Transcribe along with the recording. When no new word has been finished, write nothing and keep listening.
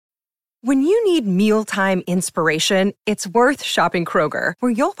When you need mealtime inspiration, it's worth shopping Kroger,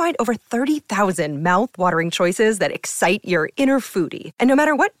 where you'll find over 30,000 mouth-watering choices that excite your inner foodie. And no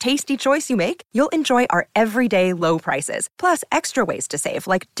matter what tasty choice you make, you'll enjoy our everyday low prices, plus extra ways to save,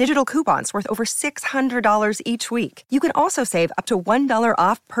 like digital coupons worth over $600 each week. You can also save up to $1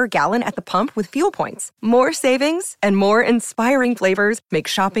 off per gallon at the pump with fuel points. More savings and more inspiring flavors make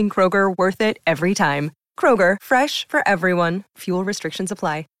shopping Kroger worth it every time. Kroger, fresh for everyone. Fuel restrictions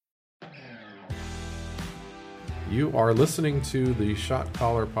apply. You are listening to the Shot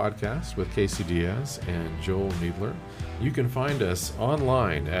Caller podcast with Casey Diaz and Joel Needler. You can find us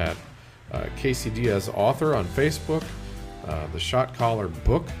online at Casey Diaz Author on Facebook, the Shot Caller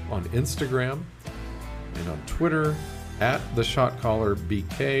Book on Instagram, and on Twitter at the Shot Caller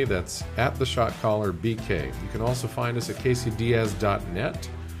BK. That's at the Shot Caller BK. You can also find us at caseydiaz.net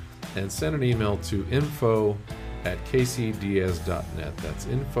and send an email to info@caseydiaz.net. That's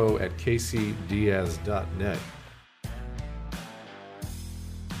info@caseydiaz.net.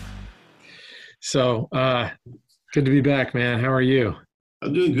 So, good to be back, man. How are you?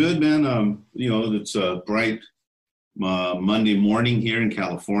 I'm doing good, man. It's a bright Monday morning here in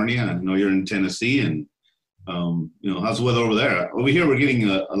California. I know you're in Tennessee, and how's the weather over there? Over here, we're getting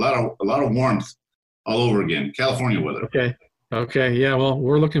a lot of warmth all over again. California weather. Okay. Yeah. Well,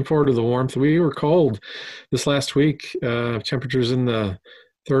 we're looking forward to the warmth. We were cold this last week. Temperatures in the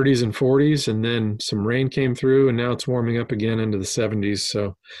 30s and 40s, and then some rain came through, and now it's warming up again into the 70s.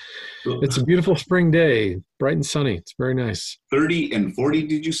 So it's a beautiful spring day, bright and sunny. It's very nice. 30 and 40,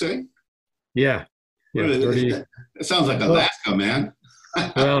 did you say? Yeah. 30. It sounds like Alaska, man.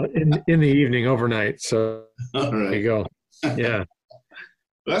 Well, in the evening, overnight. So all right. There you go. Yeah.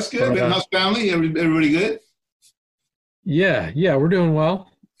 That's good, man. How's family? Everybody good? Yeah, we're doing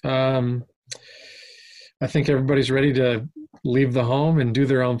well. I think everybody's ready to leave the home and do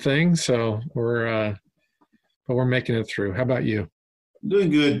their own thing. So we're making it through. How about you? Doing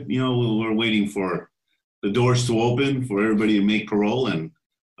good. We're waiting for the doors to open for everybody to make parole and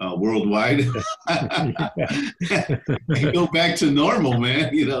worldwide. And go back to normal, man.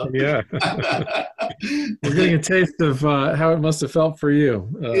 Yeah. We're getting a taste of how it must have felt for you.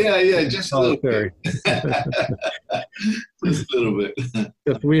 Just a little bit. Just a little bit.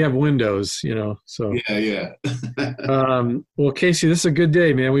 If we have windows, so. Yeah. Well, Casey, this is a good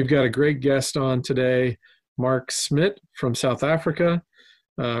day, man. We've got a great guest on today, Mark Smit from South Africa,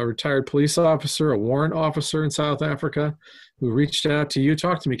 a retired police officer, a warrant officer in South Africa, who reached out to you.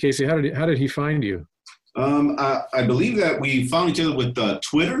 Talk to me, Casey. How did he find you? I believe that we found each other with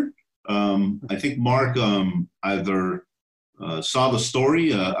Twitter. I think Mark either saw the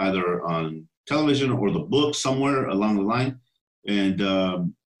story either on television or the book somewhere along the line, and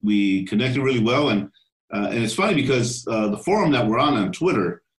we connected really well. And it's funny because the forum that we're on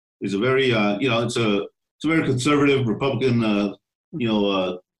Twitter is a very it's a very conservative Republican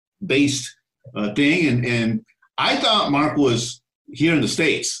based thing, and I thought Mark was here in the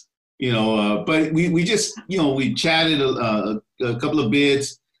States, but we just we chatted a couple of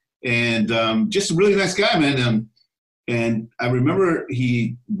bits, and just a really nice guy, man. And I remember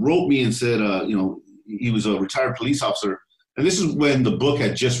he wrote me and said, he was a retired police officer. And this is when the book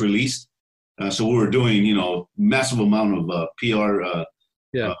had just released. So we were doing, massive amount of PR,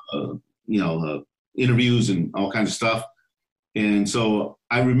 interviews and all kinds of stuff. And so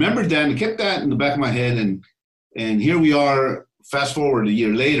I remembered that and kept that in the back of my head. And here we are, fast forward a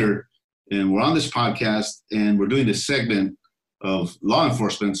year later, and we're on this podcast and we're doing this segment of law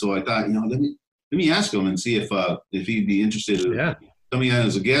enforcement. So I thought, let me ask him and see if he'd be interested in coming on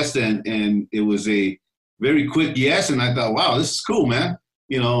as a guest. And it was a very quick yes. And I thought, wow, this is cool, man.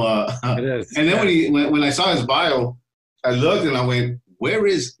 It is. And then when I saw his bio, I looked and I went, where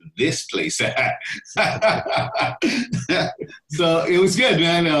is this place at? So it was good,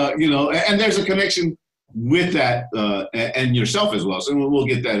 man. And there's a connection with that and yourself as well. So we'll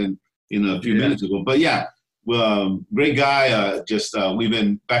get that in a few minutes ago. But yeah, great guy. We've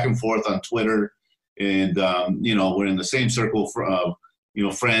been back and forth on Twitter, and we're in the same circle for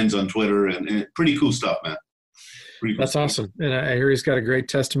friends on Twitter, and pretty cool stuff, man. That's awesome. And I hear he's got a great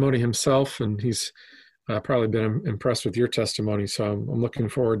testimony himself, and he's probably been impressed with your testimony. So I'm looking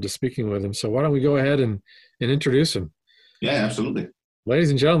forward to speaking with him. So why don't we go ahead and introduce him? Yeah, absolutely.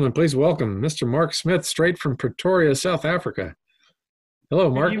 Ladies and gentlemen, please welcome Mr. Mark Smit, straight from Pretoria, South Africa. Hello,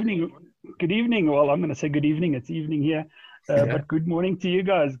 Mark. Good evening. Well, I'm going to say good evening. It's evening here. But good morning to you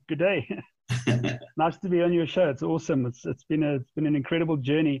guys. Good day. Nice to be on your show. It's awesome. It's been an incredible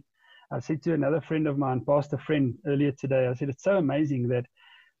journey. I said to another friend of mine, pastor friend, earlier today, I said, it's so amazing that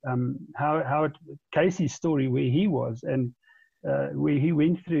Casey's story, where he was and where he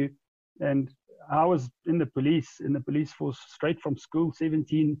went through, And I was in the police force straight from school.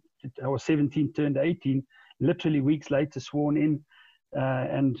 I was 17, turned 18, literally weeks later, sworn in.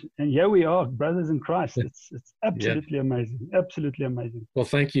 And here we are, brothers in Christ. It's absolutely amazing. Absolutely amazing. Well,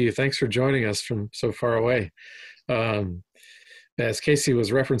 thank you. Thanks for joining us from so far away. As Casey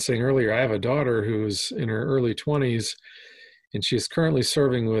was referencing earlier, I have a daughter who's in her early 20s, and she's currently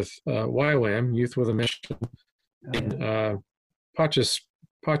serving with YWAM, Youth with a Mission, in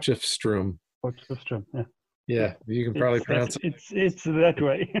Potchefstroom. Potchefstroom, yeah. Yeah, you can probably pronounce it. It's that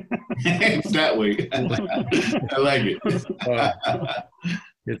way. It's that way. I like it.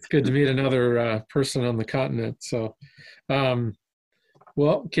 It's good to meet another person on the continent. So,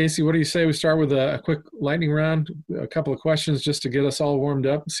 well, Casey, what do you say we start with a quick lightning round, a couple of questions just to get us all warmed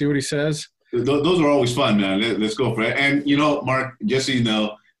up, see what he says? Those are always fun, man. Let's go for it. And, Mark, just so you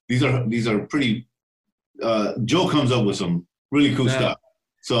know, these are pretty, Joe comes up with some really cool stuff.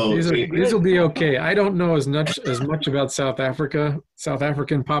 So these will be okay. I don't know as much about South African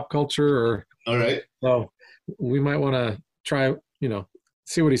pop culture, or all right. So we might want to try,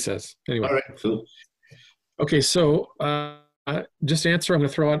 see what he says. Anyway. All right. Cool. Okay, so just answer. I'm going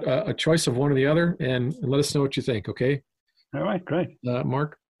to throw out a choice of one or the other, and let us know what you think. Okay. All right. Great.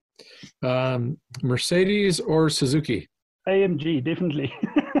 Mark, Mercedes or Suzuki? AMG, definitely.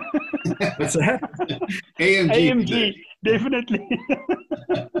 What's that? AMG. Definitely.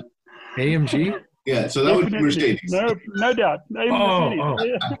 AMG? Yeah, so that would be Mercedes. No doubt.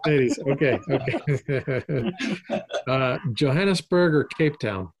 Mercedes. Okay. Johannesburg or Cape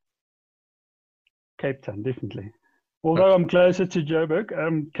Town? Cape Town, definitely. Although I'm closer to Joburg,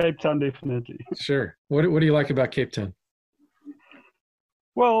 Cape Town, definitely. Sure. What do you like about Cape Town?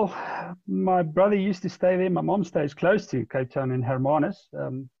 Well, my brother used to stay there. My mom stays close to Cape Town in Hermanus. A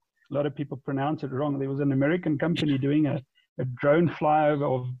lot of people pronounce it wrong. There was an American company doing a drone flyover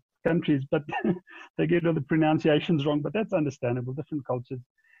of countries, but they get all the pronunciations wrong. But that's understandable, different cultures.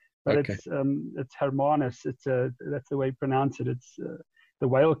 But it's Hermanus. That's the way you pronounce it. It's the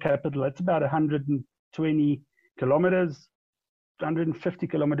whale capital. It's about 120 kilometers, 150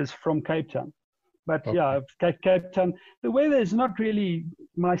 kilometers from Cape Town. But Cape Town, the weather is not really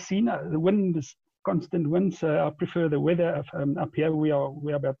my scene. The wind is constant wind, so I prefer the weather up here. We are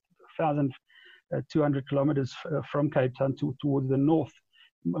about 1,200 kilometers from Cape Town towards the north,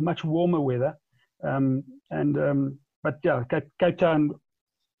 much warmer weather. Cape Town,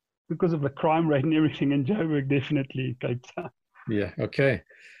 because of the crime rate and everything in Joburg, definitely Cape Town. Yeah. Okay.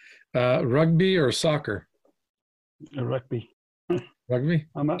 Rugby or soccer? Rugby. Rugby?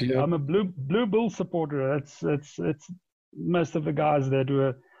 I'm a blue bull supporter. It's most of the guys that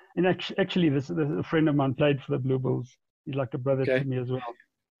were, and actually a friend of mine played for the Blue Bulls. He's like a brother to me as well.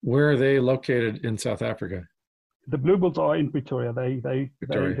 Where are they located in South Africa? The Blue Bulls are in Pretoria. They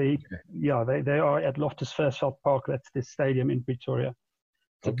are at Loftus Versfeld Park. That's the stadium in Pretoria.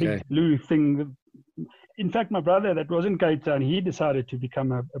 It's a big blue thing. In fact, my brother that was in Cape Town, he decided to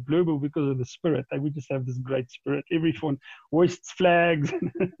become a Blue Bull because of the spirit. They would just have this great spirit. Everyone hoists flags.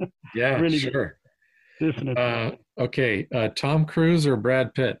 Yeah, really sure. Good. Definitely. Tom Cruise or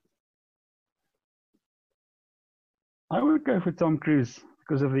Brad Pitt? I would go for Tom Cruise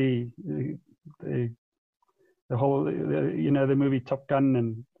because of the whole, the movie Top Gun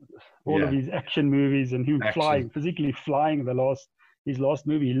and all of his action movies, and him physically flying his last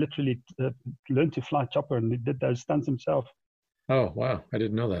movie. He literally learned to fly chopper, and he did those stunts himself. Oh, wow. I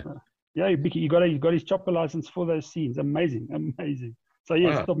didn't know that. He got his chopper license for those scenes. Amazing. So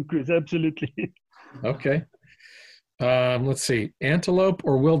yes, wow. Tom Cruise, absolutely. Okay. Let's see. Antelope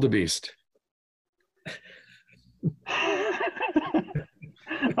or wildebeest?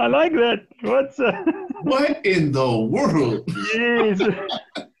 I like that. What in the world? Yes.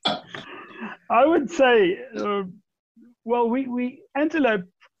 I would say, we antelope.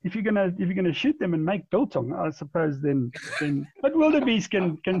 If you're gonna shoot them and make biltong, I suppose then but wildebeest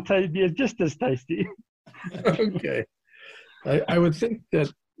can be just as tasty. Okay. I would think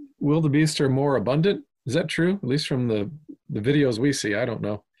that wildebeest are more abundant. Is that true? At least from the videos we see. I don't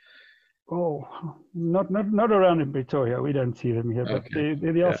know. Oh, not around in Pretoria. We don't see them here, but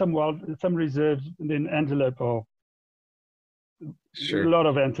there are some reserves. And then antelope are a lot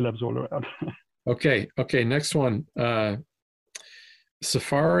of antelopes all around. Okay. Next one.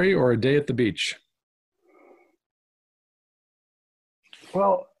 Safari or a day at the beach?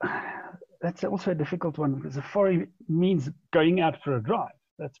 Well, that's also a difficult one because safari means going out for a drive.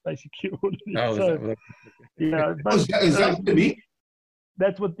 That's basically what it is. Is that to me?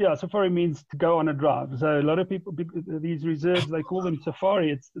 That's what, yeah, safari means to go on a drive. So a lot of people, these reserves, they call them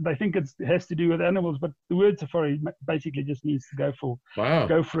safari. They think it has to do with animals, but the word safari basically just means to go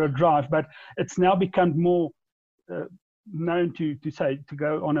for a drive. But it's now become more known to say to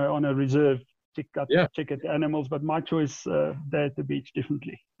go on a reserve, check out the animals. But my choice, there at the beach,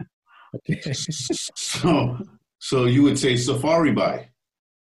 definitely. Okay. So you would say safari by,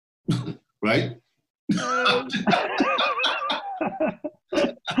 right?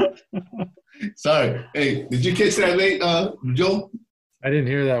 Sorry. Hey, did you catch that late, Joe? I didn't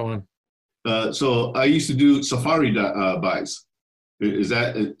hear that one. So I used to do safari buys. Is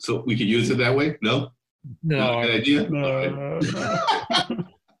that so? We could use it that way? No. No. Good idea. No.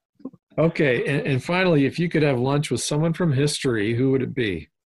 Okay, and finally, if you could have lunch with someone from history, who would it be?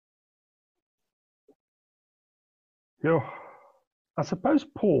 I suppose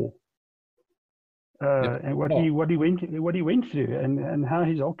Paul. And what he went through, and how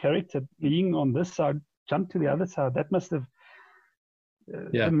his whole character, being on this side, jumped to the other side. That must have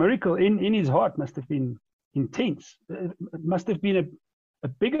the miracle in his heart must have been intense. It must have been a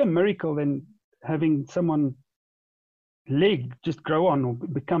bigger miracle than having someone leg just grow on or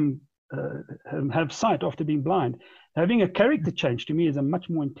become have sight after being blind. Having a character change to me is a much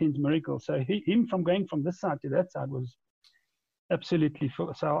more intense miracle. So him from going from this side to that side was absolutely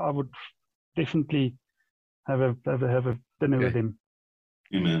full. So I would definitely have a dinner with him.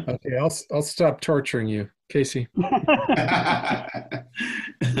 Amen. Okay, I'll stop torturing you, Casey. No,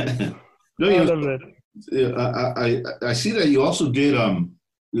 I love it. I see that you also did.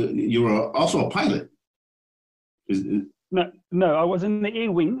 You were also a pilot. No, I was in the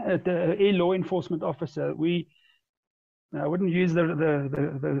air wing at the air law enforcement officer. I wouldn't use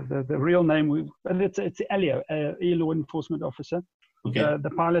the real name, but it's ALIO, air law enforcement officer. Okay. The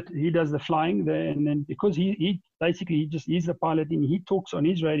pilot, he does the flying there, and then because he's the pilot, and he talks on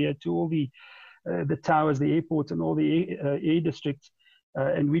his radio to all the towers, the airports, and all the air districts,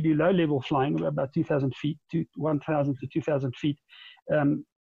 and we do low level flying about 2,000 feet, 1,000 to 2,000 feet.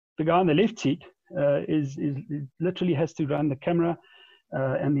 The guy on the left seat is literally has to run the camera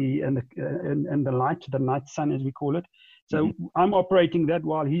and the light, the night sun as we call it. So I'm operating that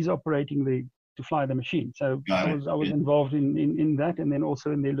while he's operating to fly the machine. So I was involved in that, and then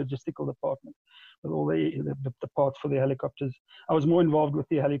also in the logistical department with all the parts for the helicopters. I was more involved with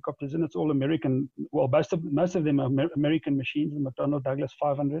the helicopters, and it's all American. Well, most of them are American machines, the McDonnell Douglas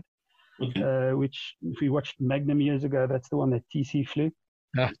 500, which if we watched Magnum years ago, that's the one that TC flew.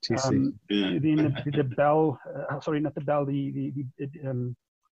 TC. Then the Bell, sorry, not the Bell, the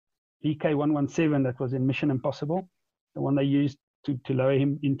VK-117 that was in Mission Impossible, the one they used to lower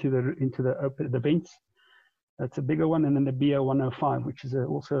him into the vents. That's a bigger one, and then the BO-105, which is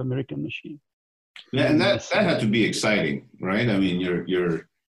also an American machine. Yeah, and that had to be exciting, right? I mean, you're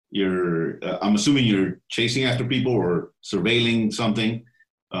I'm assuming you're chasing after people or surveilling something.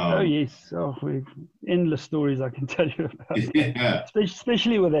 Oh yes, we've endless stories I can tell you about. Yeah.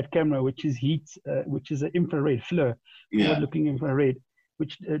 Especially with that camera, which is which is an infrared FLIR, forward-looking infrared,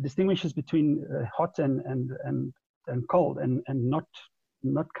 which distinguishes between hot and cold and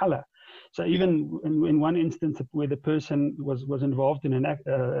not color. So even in one instance where the person was involved in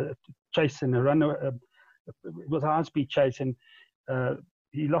a chase and a run, it was a high-speed chase, and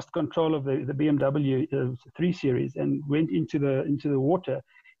he lost control of the BMW 3 Series and went into the water.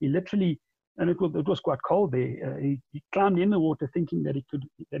 He literally, and it was quite cold there. He climbed in the water thinking that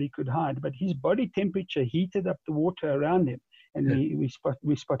he could hide, but his body temperature heated up the water around him, and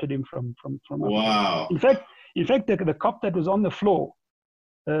we spotted him from Wow. In fact, the cop that was on the floor,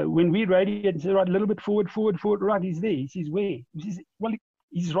 when we radioed and said, right, a little bit forward, right, he's there. He says, where? He says, well,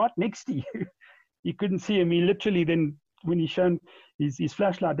 he's right next to you. You couldn't see him. He literally then, when he shone his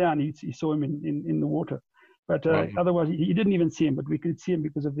flashlight down, he saw him in the water. But otherwise, he didn't even see him, but we could see him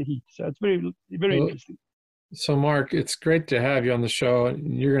because of the heat. So it's very, very interesting. So, Mark, it's great to have you on the show.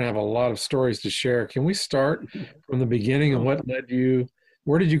 You're going to have a lot of stories to share. Can we start from the beginning and what led you?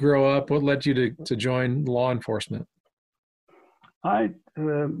 Where did you grow up? What led you to join law enforcement? My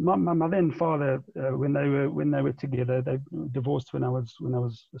mother and father, when they were together, they divorced when I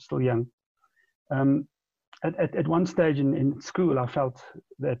was still young. At one stage in school, I felt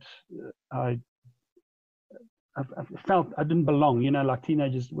that I felt I didn't belong. You know, like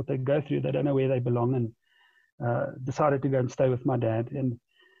teenagers, what they go through, they don't know where they belong, and decided to go and stay with my dad. And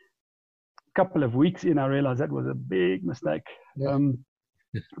a couple of weeks in, I realized that was a big mistake. Yeah.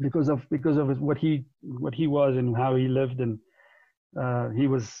 Because of what he was and how he lived, and he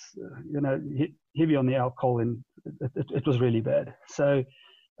was heavy on the alcohol, and it was really bad. So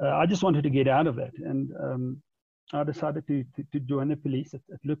I just wanted to get out of that, and I decided to join the police. It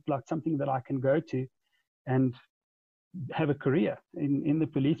looked like something that I can go to and have a career in the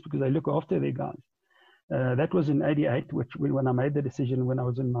police because they look after their guys. That was in '88, when I made the decision when I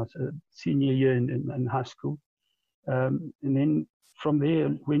was in my senior year in high school. And then from there,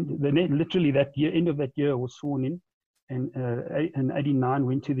 literally that year, end of that year, I was sworn in, and in '89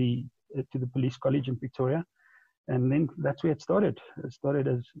 went to the police college in Pretoria, and then that's where it started. It started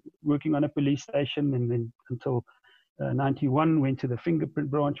as working on a police station, and then until '91 went to the fingerprint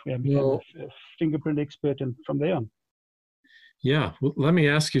branch where I became a fingerprint expert, and from there on. Yeah, well, let me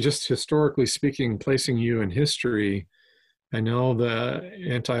ask you, just historically speaking, placing you in history, I know the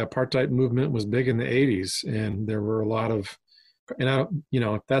anti-apartheid movement was big in the 80s, and there were a lot of, and I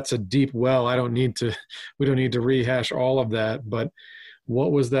don't, that's a deep well. We don't need to rehash all of that, but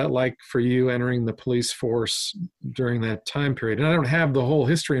what was that like for you entering the police force during that time period? And I don't have the whole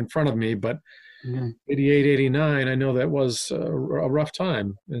history in front of me, but 88, 89, I know that was a rough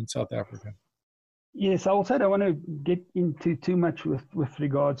time in South Africa. Yes, I also don't want to get into too much with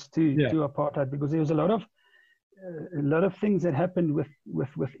regards to apartheid, because there was a lot of things that happened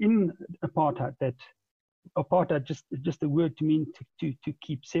within apartheid. That apartheid just a word to mean to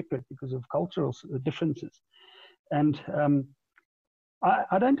keep separate because of cultural differences, and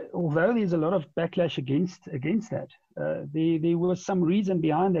I don't. Although there's a lot of backlash against that, there was some reason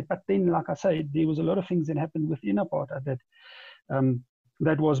behind that. But then, like I say, there was a lot of things that happened within apartheid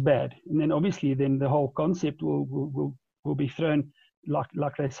that was bad. And then obviously then the whole concept will be thrown,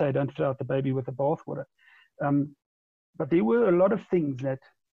 like they say, don't throw out the baby with the bathwater. But there were a lot of things that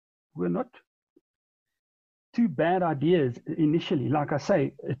were not too bad ideas initially. Like I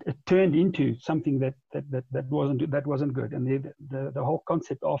say, it turned into something that wasn't good. And the whole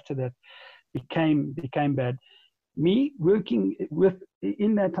concept after that became bad. Me working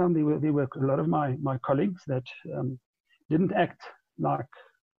in that time, there were a lot of my colleagues that didn't act like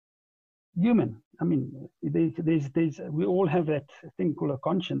human. I mean, we all have that thing called a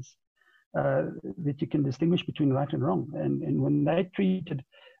conscience that you can distinguish between right and wrong. And when they treated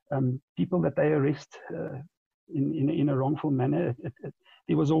people that they arrest in a wrongful manner,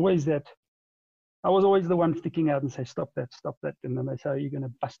 there was always that. I was always the one sticking out and say, stop that, and then they say, you're going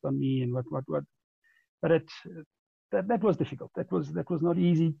to bust on me and what. But that was difficult. That was not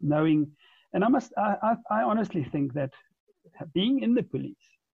easy knowing. And I honestly think that being in the police,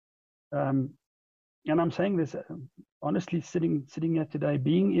 and I'm saying this honestly, sitting here today,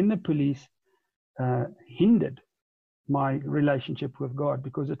 being in the police hindered my relationship with God,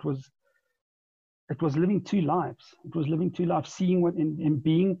 because it was living two lives. It was living two lives, seeing what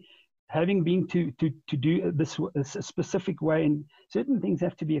having been to do this a specific way, and certain things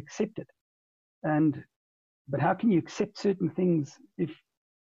have to be accepted. But how can you accept certain things if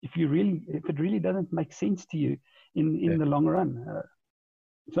it really doesn't make sense to you in the long run?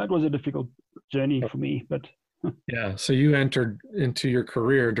 So that was a difficult journey for me. But yeah, so you entered into your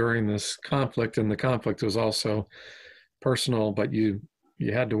career during this conflict, and the conflict was also personal, but you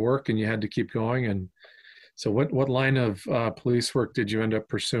had to work and you had to keep going. And so what line of police work did you end up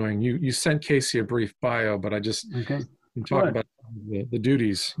pursuing? You sent Casey a brief bio, but I just talk about the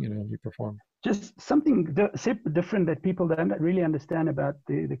duties you performed. Just something different that people don't really understand about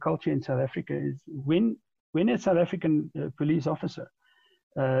the culture in South Africa is when a South African police officer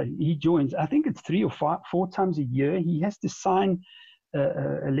he joins, I think it's 3 or 4 times a year, he has to sign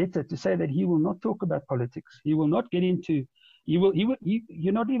a letter to say that he will not talk about politics. He will not get into.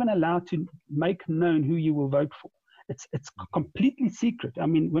 You're not even allowed to make known who you will vote for. It's completely secret. I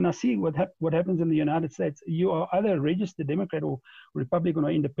mean, when I see what happens in the United States, you are either a registered Democrat or Republican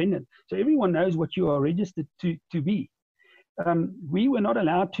or independent. So everyone knows what you are registered to be. We were not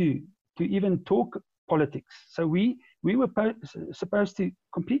allowed to even talk politics. So we were supposed to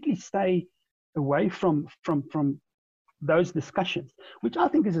completely stay away from those discussions, which I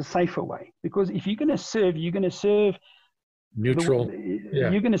think is a safer way, because if you're going to serve, you're going to serve neutral.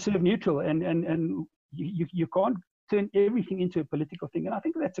 You're going to serve neutral, and you can't turn everything into a political thing. And I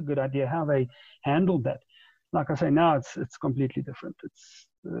think that's a good idea how they handled that. Like I say, now it's completely different. It's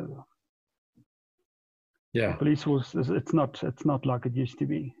the police force. It's not like it used to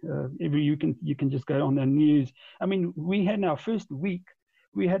be. You can just go on the news. I mean, we had in our first week,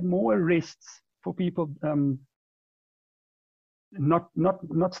 we had more arrests for people not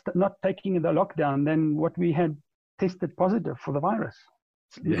taking the lockdown than what we had tested positive for the virus.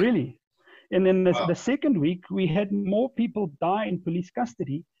 Really. And then the second week, we had more people die in police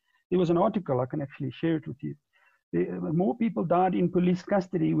custody. There was an article, I can actually share it with you. More people died in police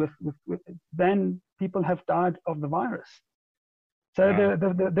custody than people have died of the virus. So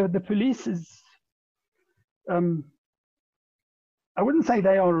the police is, I wouldn't say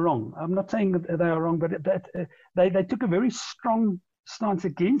they are wrong. I'm not saying that they are wrong, but they took a very strong stance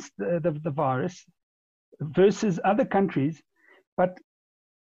against the virus versus other countries. But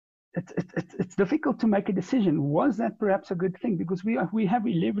it's difficult to make a decision. Was that perhaps a good thing? Because we have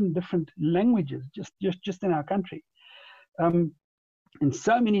 11 different languages just in our country, and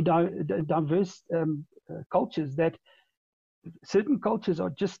so many diverse cultures that certain cultures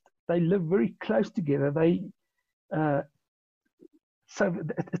are they live very close together. So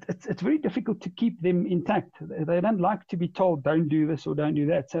it's very difficult to keep them intact. They don't like to be told, don't do this or don't do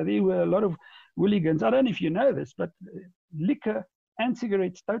that. So there were a lot of hooligans. I don't know if you know this, but liquor and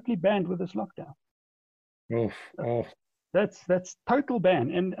cigarettes totally banned with this lockdown. Oh. That's total ban.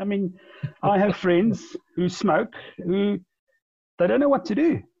 And I mean, I have friends who smoke who they don't know what to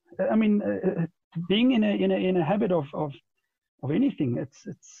do. I mean, being in a habit of anything, it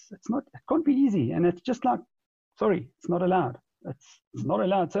can't be easy. And it's just like, sorry, it's not allowed. It's not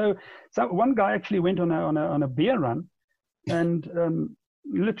allowed. So one guy actually went on a beer run, and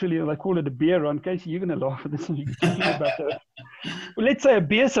literally they call it a beer run. Casey, you're going to laugh at this. You're talking about well, let's say a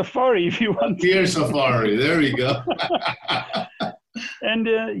beer safari if you want. Beer safari. There we go. And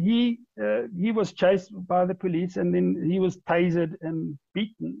he was chased by the police, and then he was tasered and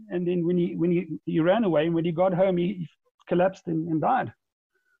beaten. And then when he ran away, and when he got home, he collapsed and died.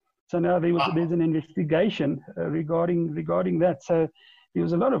 So now there's an investigation regarding that. So there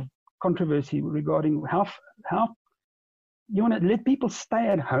was a lot of controversy regarding how you want to let people stay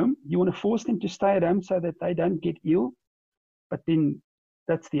at home. You want to force them to stay at home so that they don't get ill. But then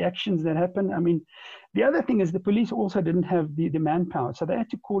that's the actions that happen. I mean, the other thing is the police also didn't have the manpower. So they had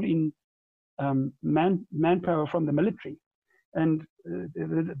to call in manpower from the military. And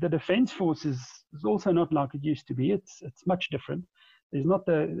the defense force is also not like it used to be. It's much different. There's not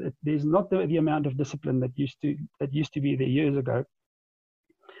the amount of discipline that used to be there years ago.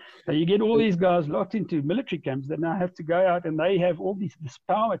 So you get all these guys locked into military camps that now have to go out, and they have all this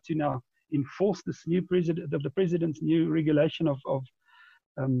power to now enforce this new the president's new regulation of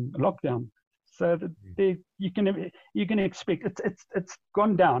lockdown. So that you can expect it's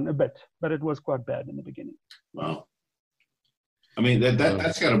gone down a bit, but it was quite bad in the beginning. Wow. I mean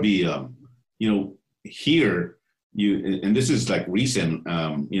that's got to be here. And this is like recent,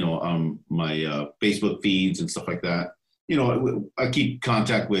 on my Facebook feeds and stuff like that. I keep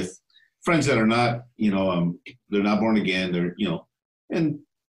contact with friends that are not, they're not born again. They're, and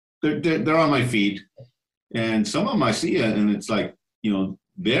they're on my feed, and some of them I see it, and it's like,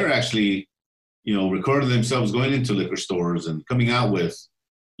 they're actually, recording themselves going into liquor stores and coming out with,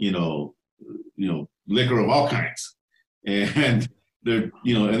 liquor of all kinds, and they're,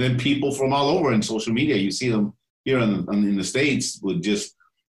 and then people from all over in social media, you see them here in the States with just,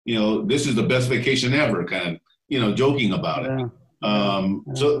 this is the best vacation ever, kind of, joking about it.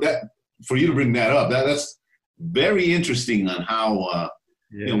 So that, for you to bring that up, that's very interesting on how,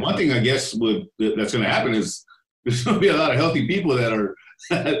 one thing I guess that's going to happen is there's going to be a lot of healthy people that are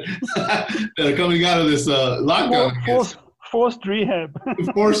coming out of this lockdown. Forced rehab.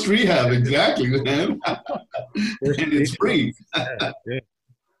 Forced rehab, exactly, man. And it's free.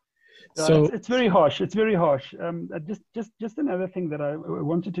 So it's very harsh. It's very harsh. Just another thing that I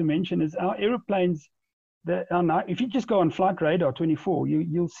wanted to mention is our aeroplanes. If you just go on Flight Radar 24,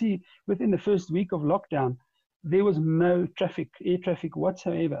 you'll see within the first week of lockdown, there was no air traffic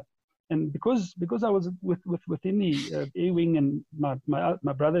whatsoever. And because I was within the air wing, and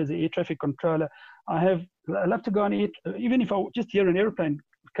my brother is the air traffic controller, I love to go on even if I just hear an airplane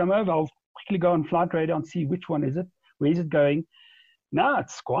come over, I'll quickly go on Flight Radar and see which one is it, where is it going. Now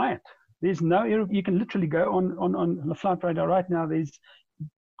it's quiet. There's no air. You can literally go on the Flight Radar right now. There's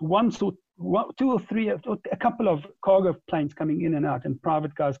two or three, a couple of cargo planes coming in and out, and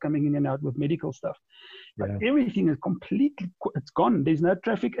private cars coming in and out with medical stuff. But everything is it's gone. There's no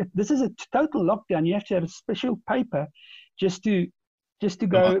traffic. This is a total lockdown. You have to have a special paper just to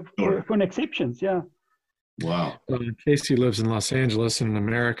go for an exceptions. Yeah. Wow. Casey lives in Los Angeles, and in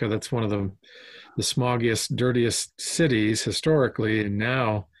America, that's one of the smoggiest, dirtiest cities historically, and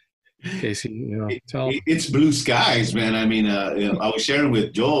now. Casey, it's blue skies, man. I mean, I was sharing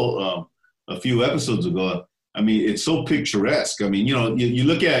with Joel a few episodes ago. I mean, it's so picturesque. I mean, you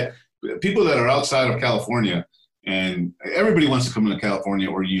look at people that are outside of California, and everybody wants to come to California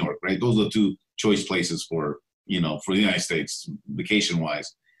or New York, right? Those are the two choice places for the United States,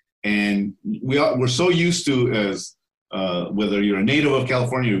 vacation-wise. And we're so used to, as whether you're a native of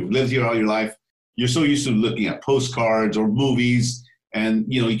California, you've lived here all your life, you're so used to looking at postcards or movies. And,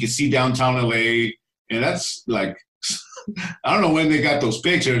 you can see downtown LA, and that's like, I don't know when they got those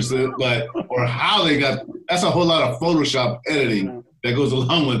pictures, or how they got that's a whole lot of Photoshop editing that goes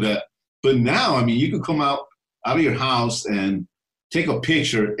along with that. But now, I mean, you could come out of your house and take a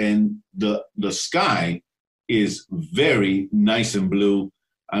picture, and the sky is very nice and blue.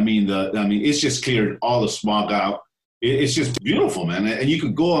 I mean, it's just cleared all the smog out. It's just beautiful, man. And you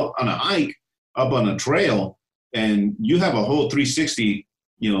could go up on a hike, up on a trail, and you have a whole 360,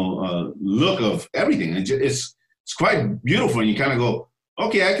 look of everything. It's quite beautiful. And you kind of go,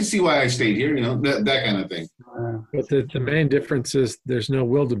 okay, I can see why I stayed here, that kind of thing. But the main difference is there's no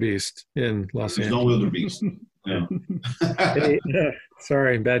wildebeest in Los Angeles. There's no wildebeest. Yeah. Hey,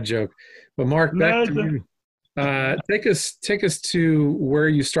 sorry, bad joke. But Mark, back to you. Take us to where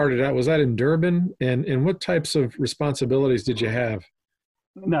you started out. Was that in Durban? And what types of responsibilities did you have?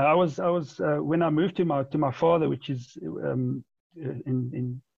 No, I was when I moved to my father, which is in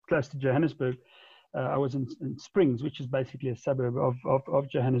close to Johannesburg. I was in Springs, which is basically a suburb of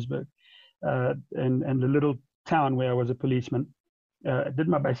Johannesburg, and the little town where I was a policeman. I did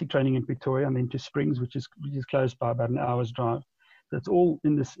my basic training in Pretoria, and then to Springs, which is close by, about an hour's drive. That's all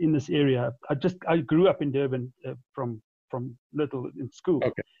in this area. I grew up in Durban from little in school.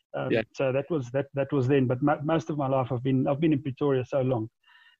 Okay. So that was then. But most of my life I've been in Pretoria so long.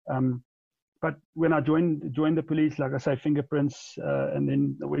 But when I joined the police, like I say, fingerprints, and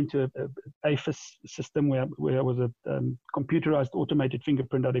then I went to a AFIS system where I was a computerized automated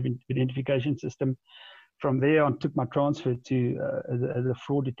fingerprint identification system. From there on, took my transfer to as a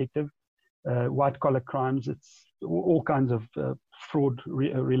fraud detective, white collar crimes. It's all kinds of fraud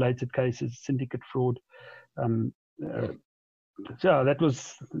related cases, syndicate fraud. So that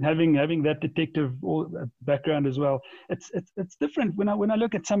was having that detective background as well. It's different when I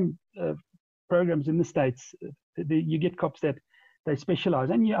look at some programs in the States. You get cops that they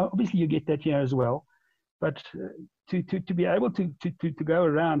specialize, and obviously you get that here as well. But to be able to go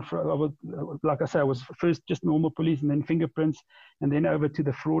around, like I say, I was first just normal police, and then fingerprints, and then over to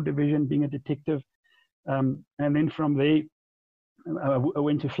the fraud division, being a detective, and then from there, I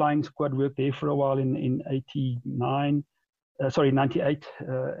went to flying squad, worked there for a while in 98,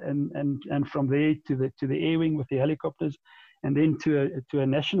 and from there to the air wing with the helicopters, and then to a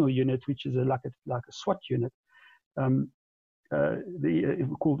national unit, which is like a SWAT unit.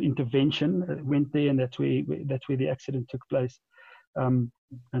 Called intervention, went there, and that's where the accident took place, and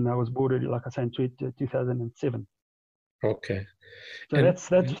I was boarded, like I say, in 2007. Okay, so and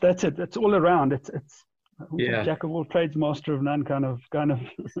that's it. It's all around. It's jack of all trades, master of none kind of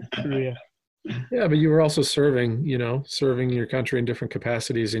career. Yeah, but you were also serving your country in different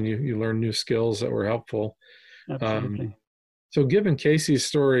capacities, and you learned new skills that were helpful. Absolutely. So given Casey's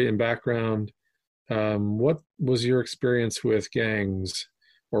story and background, what was your experience with gangs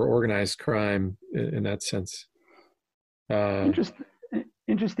or organized crime in that sense?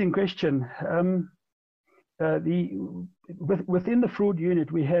 Interesting question. Within the fraud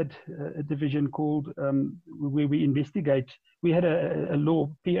unit, we had a division called where we investigate. We had a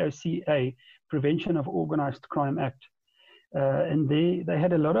law, POCA, Prevention of Organized Crime Act, and they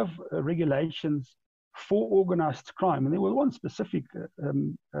had a lot of regulations for organized crime, and there was one specific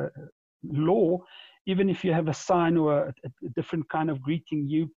law. Even if you have a sign or a different kind of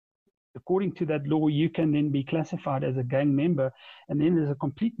greeting, according to that law, you can then be classified as a gang member. And then there's a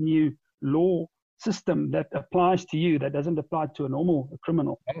complete new law system that applies to you that doesn't apply to a normal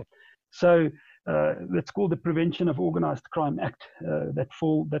criminal. So that's called the Prevention of Organized Crime Act that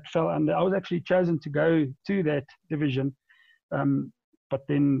fell under. I was actually chosen to go to that division, but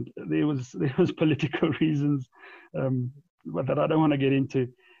then there was political reasons that I don't want to get into.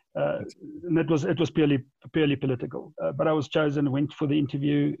 And it was purely political. But I was chosen, went for the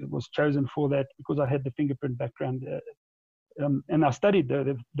interview, was chosen for that because I had the fingerprint background, and I studied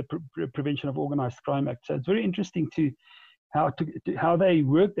the Prevention of Organized Crime Act. So it's very interesting to how they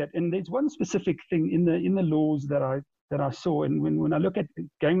work that. And there's one specific thing in the laws that I saw, and when I look at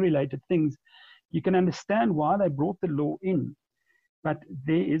gang related things, you can understand why they brought the law in. But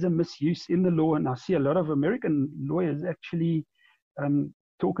there is a misuse in the law, and I see a lot of American lawyers actually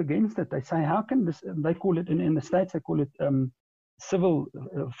talk against it. They say, how can this, they call it, in the States, they call it civil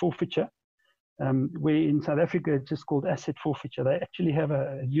forfeiture, where in South Africa it's just called asset forfeiture. They actually have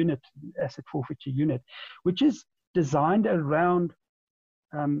a unit, asset forfeiture unit, which is designed around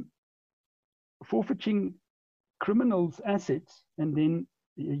forfeiting criminals' assets and then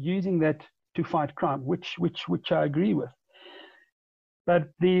using that to fight crime, which I agree with. But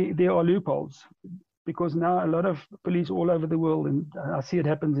there are loopholes, because now a lot of police all over the world, and I see it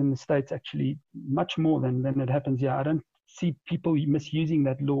happens in the States actually much more than it happens here. I don't see people misusing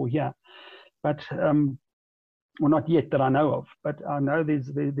that law here, but well, not yet that I know of. But I know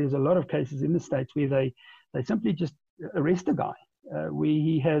there's a lot of cases in the States where They simply just arrest a guy where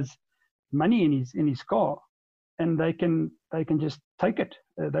he has money in his car, and they can just take it.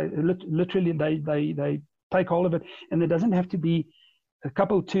 They literally they take hold of it, and there doesn't have to be a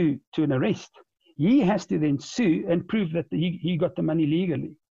couple to an arrest. He has to then sue and prove that he got the money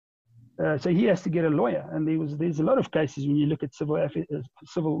legally. So he has to get a lawyer, and there's a lot of cases when you look at civil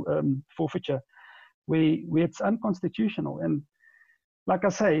forfeiture where it's unconstitutional. And like I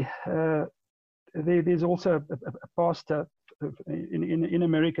say, there's also a pastor in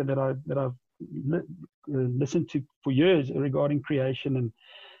America that I've listened to for years regarding creation,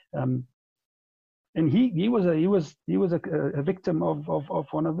 and he was a victim of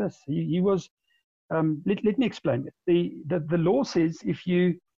one of this. He was. Let me explain it. The law says if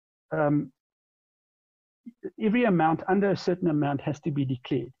you every amount under a certain amount has to be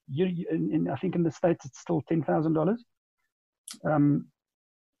declared. I think in the States it's still $10,000.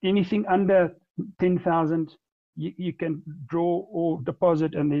 Anything under 10,000, you can draw or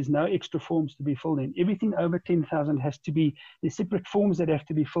deposit, and there's no extra forms to be filled in. Everything over 10,000 has to be, there's separate forms that have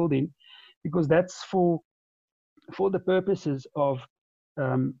to be filled in, because that's for the purposes of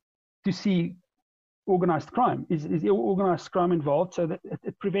to see organized crime. Is organized crime involved, so that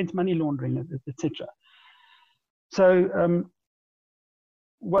it prevents money laundering, etc. So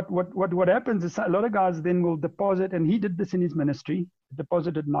what happens is a lot of guys then will deposit, and he did this in his ministry,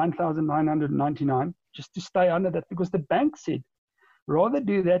 deposited $9,999 just to stay under that, because the bank said rather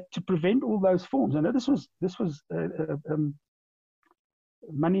do that to prevent all those forms. I know this was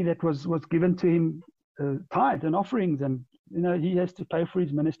money that was given to him, tithe and offerings, and he has to pay for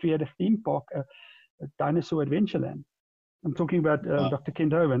his ministry at a theme park, a dinosaur adventureland. I'm talking about Dr.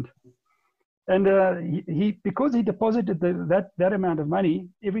 Kent Hovind. And he because he deposited that amount of money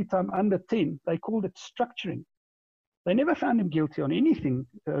every time under 10, they called it structuring. They never found him guilty on anything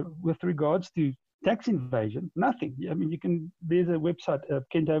with regards to tax evasion. Nothing. I mean, there's a website,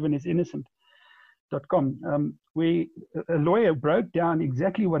 kenthovind.com, where a lawyer broke down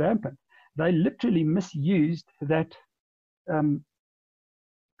exactly what happened. They literally misused that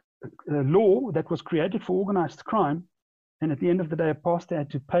law that was created for organized crime. And at the end of the day, a pastor had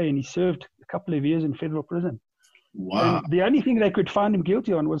to pay, and he served a couple of years in federal prison. Wow. And the only thing they could find him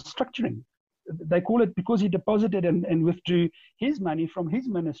guilty on was structuring. They call it because he deposited and withdrew his money from his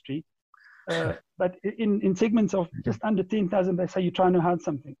ministry. But in segments of just under 10,000, they say you're trying to hide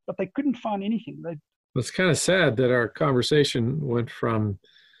something. But they couldn't find anything. It's kind of sad that our conversation went from,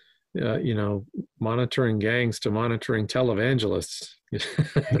 monitoring gangs to monitoring televangelists.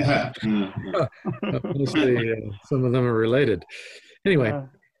 Mostly, some of them are related. Anyway,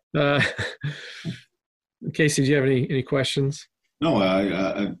 Casey, do you have any questions? No,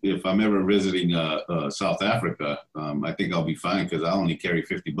 if I'm ever visiting South Africa, I think I'll be fine, because I only carry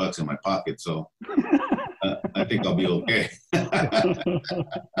 $50 in my pocket, so I think I'll be okay. That's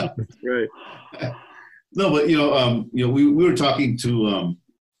great. No, but we were talking to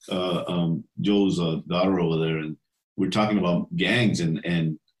Joe's daughter over there, and we're talking about gangs,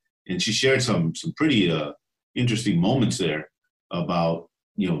 and she shared some pretty interesting moments there about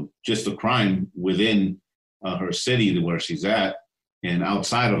just the crime within her city where she's at, and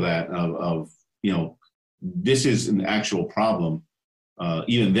outside of that of this is an actual problem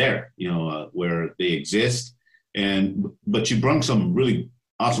even there where they exist, but you brought some really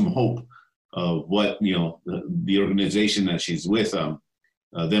awesome hope of what the organization that she's with, them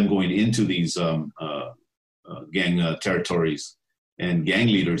going into these gang territories, and gang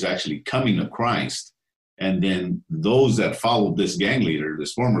leaders actually coming to Christ, and then those that followed this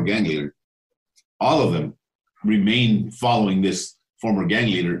former gang leader, all of them remain following this former gang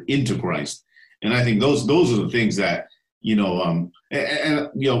leader into Christ. And I think those are the things that when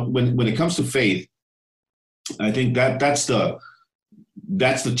it comes to faith, I think that's the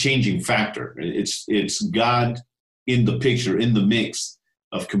changing factor. It's God in the picture, in the mix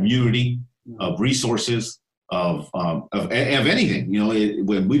of community, of resources, of anything.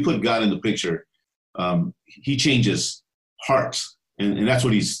 When we put God in the picture, He changes hearts, and that's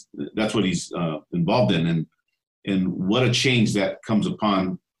what he's involved in, and what a change that comes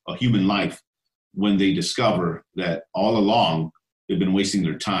upon a human life when they discover that all along they've been wasting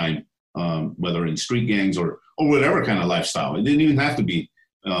their time, whether in street gangs or whatever kind of lifestyle. It didn't even have to be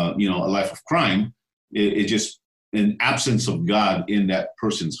a life of crime. It just an absence of God in that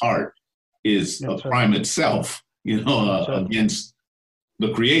person's heart is a crime itself, against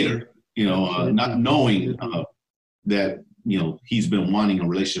the Creator, not knowing that, He's been wanting a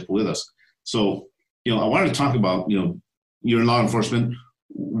relationship with us. So, I wanted to talk about, you're in law enforcement,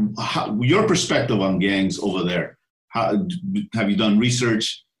 your perspective on gangs over there. How have you done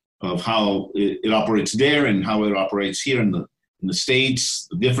research? of how it operates there and how it operates here in the States,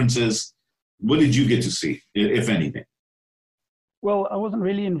 the differences. What did you get to see, if anything? Well, I wasn't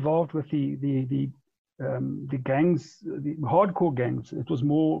really involved with the gangs, the hardcore gangs. It was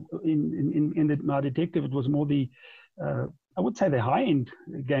more in my detective. It was more I would say the high-end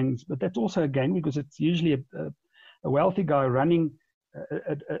gangs, but that's also a gang because it's usually a wealthy guy running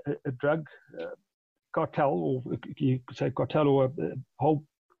a drug cartel, or you could say cartel, or a whole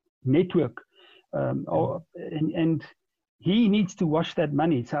network, and he needs to wash that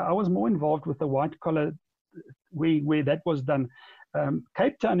money. So I was more involved with the white collar where that was done.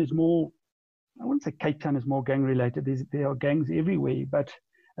 Cape Town is more, I wouldn't say Cape Town is more gang related. There are gangs everywhere, but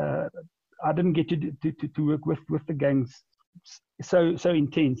I didn't get to work with the gangs so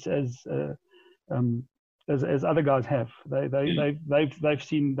intense as other guys have. They've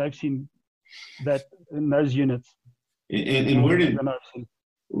seen that in those units. And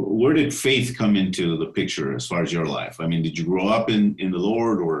where did faith come into the picture as far as your life? I mean, did you grow up in the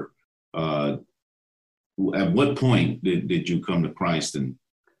Lord, or at what point did you come to Christ? And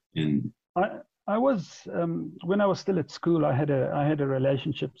I was when I was still at school, I had a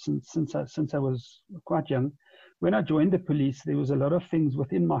relationship since I was quite young. When I joined the police, there was a lot of things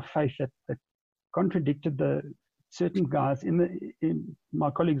within my faith that contradicted the certain guys in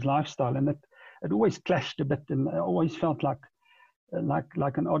my colleagues' lifestyle, and it always clashed a bit, and I always felt like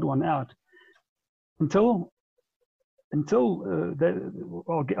an odd one out until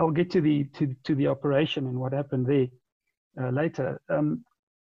I'll get to the operation and what happened there later.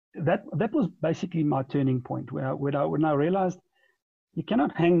 That was basically my turning point, when I realized you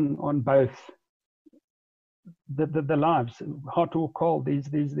cannot hang on both the lives, hot or cold.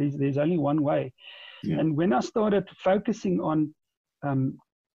 There's only one way. Yeah. And when I started focusing on the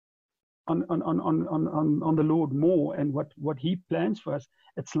Lord more and what He plans for us,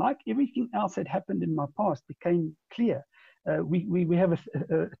 it's like everything else that happened in my past became clear. We have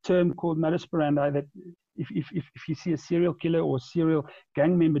a term called modus operandi, that if you see a serial killer or a serial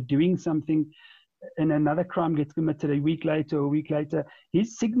gang member doing something and another crime gets committed a week later,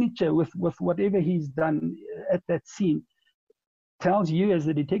 his signature with whatever he's done at that scene tells you as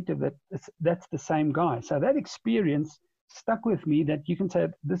the detective that that's the same guy. So that experience stuck with me, that you can say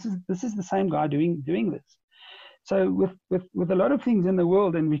this is the same guy doing this. So with a lot of things in the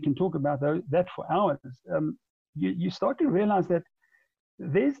world, and we can talk about that for hours, you start to realize that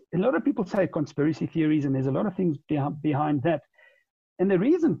there's a lot of people say conspiracy theories, and there's a lot of things behind that. And the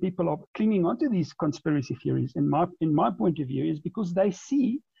reason people are clinging onto these conspiracy theories, in my point of view, is because they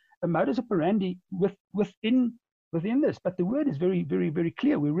see a modus operandi within this. But the word is very, very, very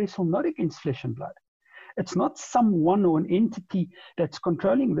clear. We wrestle not against flesh and blood. It's not someone or an entity that's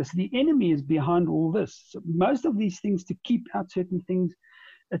controlling this. The enemy is behind all this. So most of these things, to keep out certain things,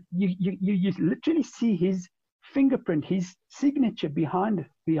 you literally see his fingerprint, his signature behind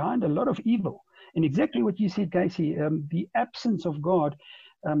a lot of evil. And exactly what you said, Casey, the absence of God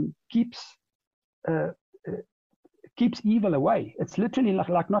keeps evil away. It's literally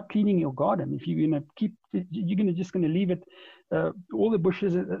like not cleaning your garden. If you're just gonna leave it, all the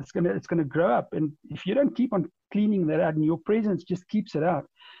bushes, it's gonna grow up. And if you don't keep on cleaning that out, and your presence just keeps it out,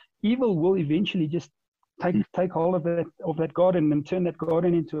 evil will eventually just take hold of that garden and turn that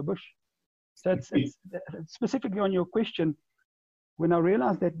garden into a bush. So it's specifically on your question. When I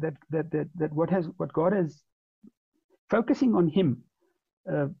realized that what God has, focusing on Him,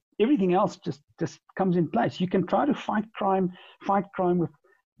 everything else just comes in place. You can try to fight crime with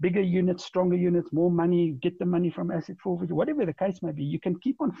bigger units, stronger units, more money, get the money from asset forfeiture, whatever the case may be. You can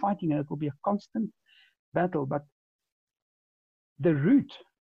keep on fighting, and it will be a constant battle. But the root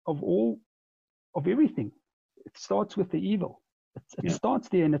of everything, it starts with the evil. It starts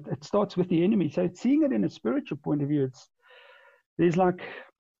there, and it starts with the enemy. So seeing it in a spiritual point of view,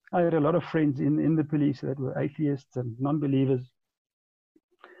 I had a lot of friends in the police that were atheists and non-believers,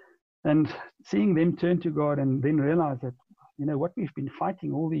 and seeing them turn to God and then realize that, what we've been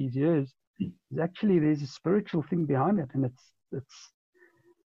fighting all these years is actually, there's a spiritual thing behind it, and it's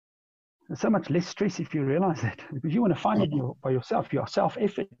so much less stress if you realize that, because you want to fight it by yourself, your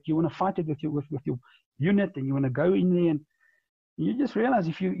self-effort. You want to fight it with your unit, and you want to go in there, and you just realize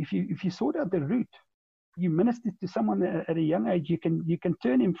if you sort out the root, you minister to someone at a young age, you can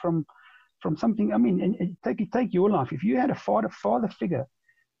turn him from something. I mean, and take your life. If you had a father figure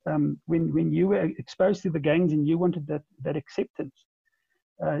when you were exposed to the gangs and you wanted that acceptance,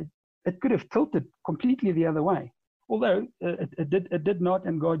 it could have tilted completely the other way. Although it did not,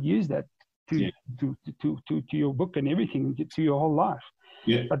 and God used that to your book and everything, to your whole life.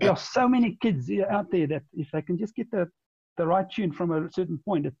 Yeah. But there are so many kids out there that if they can just get the the right tune from a certain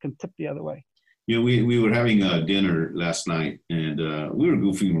point, it can tip the other way. You know, we were having dinner last night, and we were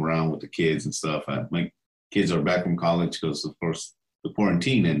goofing around with the kids and stuff. My kids are back from college because, of course, the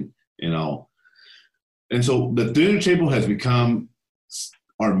quarantine and all. And so the dinner table has become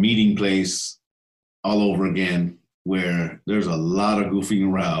our meeting place all over again, where there's a lot of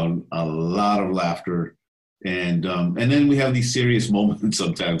goofing around, a lot of laughter, and then we have these serious moments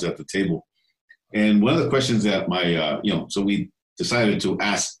sometimes at the table. And one of the questions that so we decided to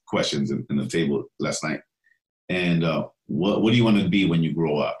ask questions in the table last night. And what do you want to be when you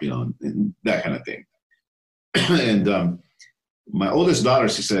grow up? You know, and that kind of thing. And my oldest daughter,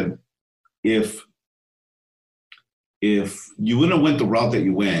 she said, if you wouldn't have went the route that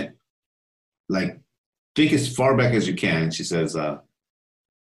you went, like, think as far back as you can. She says,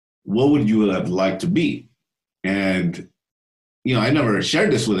 what would you have liked to be? And, you know, I never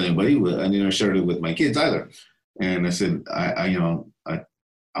shared this with anybody. I never shared it with my kids either. And I said, I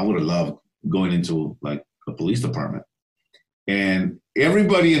would have loved going into like a police department. And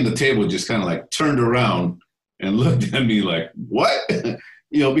everybody in the table just kind of like turned around and looked at me like, what?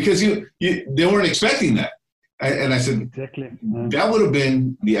 You know, because they weren't expecting that. And I said, exactly. That would have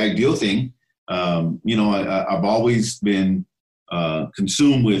been the ideal thing. You know, I've always been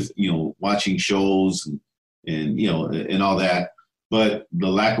consumed with, you know, watching shows and you know, and all that. But the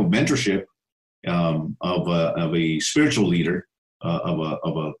lack of mentorship of a spiritual leader,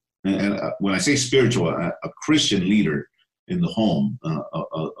 and when I say spiritual, a Christian leader in the home,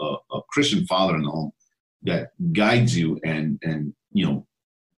 a Christian father in the home that guides you and you know,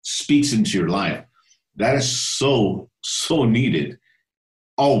 speaks into your life. That is so needed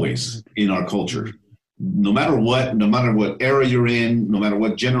always in our culture. No matter what era you're in, no matter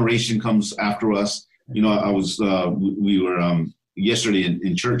what generation comes after us. You know, we were yesterday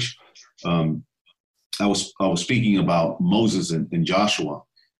in church. I was speaking about Moses and Joshua,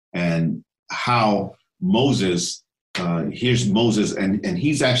 and how Moses, here's Moses, and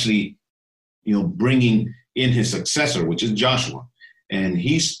he's actually, you know, bringing in his successor, which is Joshua. And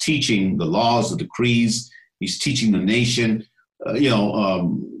he's teaching the laws, the decrees. He's teaching the nation,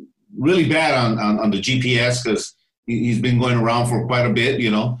 really bad on the GPS, because he's been going around for quite a bit,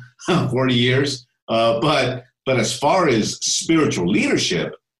 40 years. But as far as spiritual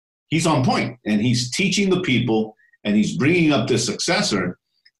leadership, he's on point, and he's teaching the people, and he's bringing up the successor.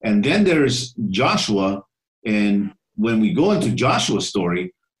 And then there's Joshua. And when we go into Joshua's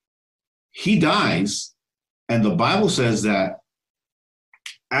story, he dies. And the Bible says that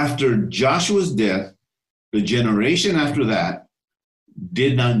after Joshua's death, the generation after that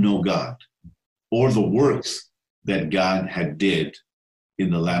did not know God or the works that God had did in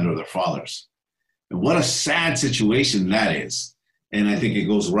the land of their fathers. And what a sad situation that is. And I think it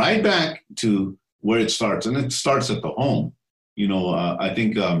goes right back to where it starts, and it starts at the home. I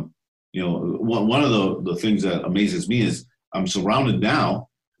think, one of the things that amazes me is I'm surrounded now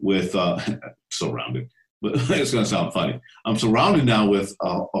with, surrounded, but it's going to sound funny. I'm surrounded now with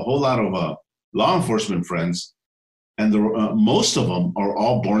a whole lot of law enforcement friends, and most of them are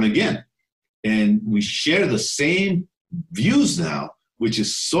all born again. And we share the same views now, which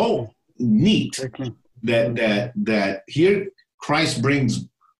is so neat that here Christ brings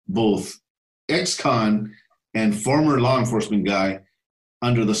both ex-con and former law enforcement guy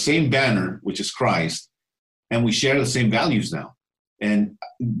under the same banner, which is Christ, and we share the same values now. And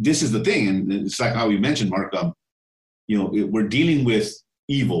this is the thing, and it's like how you mentioned, Mark, we're dealing with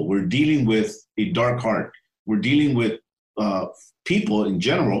evil. We're dealing with a dark heart. We're dealing with people in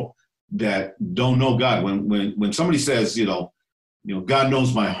general that don't know God. When somebody says, God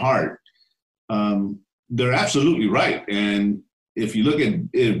knows my heart, they're absolutely right. And if you look at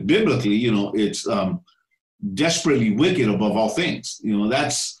it biblically, it's desperately wicked above all things.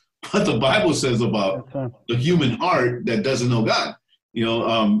 That's what the Bible says about the human heart that doesn't know God.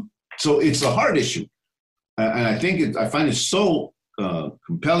 So it's a heart issue. And I find it so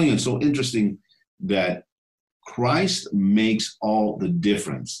compelling and so interesting that Christ makes all the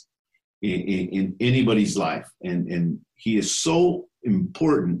difference in anybody's life. And he is so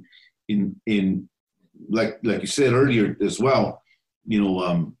important in like you said earlier as well,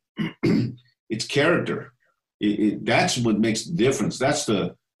 it's character. That's what makes the difference. That's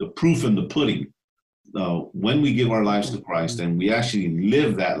the proof in the pudding. When we give our lives to Christ and we actually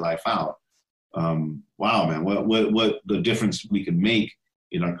live that life out, wow, man, what the difference we can make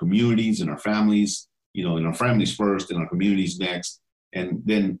in our communities, in our families, in our families first, in our communities next, and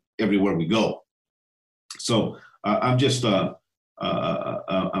then everywhere we go. So I'm just,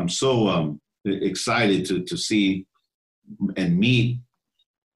 I'm so excited to see and meet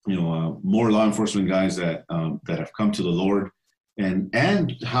more law enforcement guys that have come to the Lord, and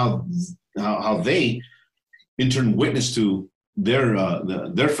how they in turn witness to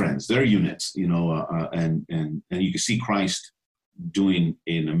their friends, their units, and you can see Christ doing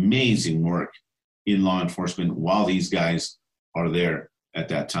an amazing work in law enforcement while these guys are there at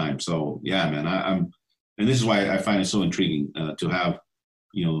that time. So yeah, man, and this is why I find it so intriguing to have,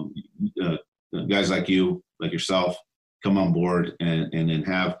 guys like you, like yourself, come on board and then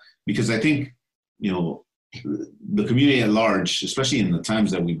have, because I think, the community at large, especially in the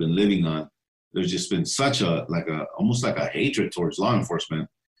times that we've been living on, there's just been such almost like a hatred towards law enforcement.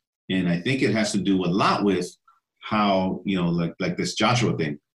 And I think it has to do a lot with how, like this Joshua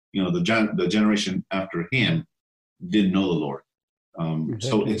thing, the generation after him didn't know the Lord.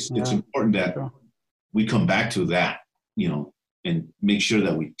 So it's important that we come back to that, and make sure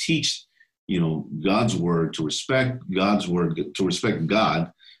that we teach, God's word, to respect God's word, to respect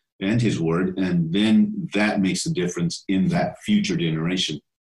God and his word. And then that makes a difference in that future generation.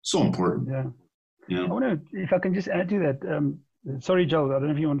 So important. Yeah. I want to, if I can just add to that. Sorry, Joel, I don't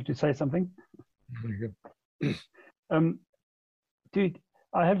know if you wanted to say something. Very good. Dude,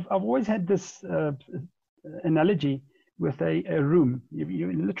 I've always had this analogy with a room.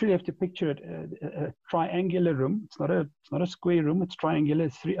 You literally have to picture it, a triangular room. It's not a square room. It's triangular.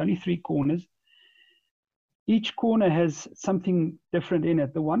 It's only three corners. Each corner has something different in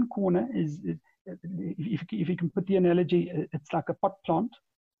it. The one corner is, if you can put the analogy, it's like a pot plant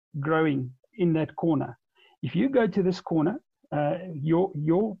growing in that corner. If you go to this corner,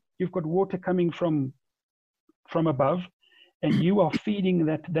 you've got water coming from above, and you are feeding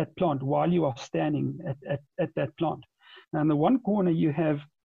that plant while you are standing at that plant. Now, in the one corner, you have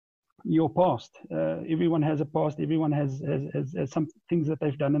your past. Everyone has a past. Everyone has some things that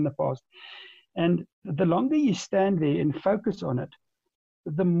they've done in the past. And the longer you stand there and focus on it,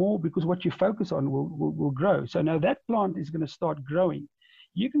 the more, because what you focus on will grow. So now that plant is going to start growing.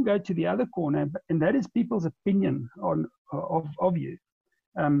 You can go to the other corner, and that is people's opinion of you.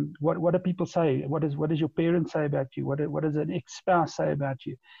 What do people say? What does your parents say about you? What does an ex-spouse say about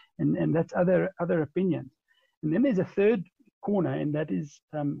you? And that's other opinions. And then there's a third corner, and that is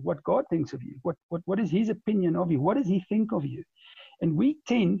what God thinks of you. What is his opinion of you? What does he think of you? And we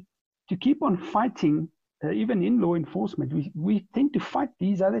tend to keep on fighting, even in law enforcement, we tend to fight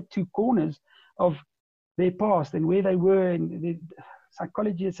these other two corners of their past and where they were. And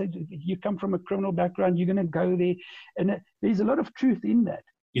psychology has said, you come from a criminal background, you're going to go there. And there's a lot of truth in that.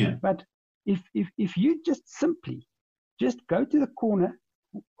 Yeah. But if you just simply just go to the corner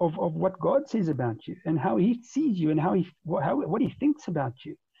of what God says about you and how he sees you and what he thinks about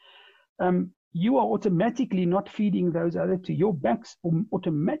you, you are automatically not feeding those other two. Your back's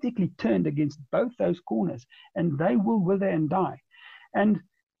automatically turned against both those corners, and they will wither and die. And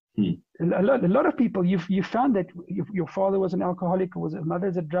a lot of people, you found that if your father was an alcoholic or your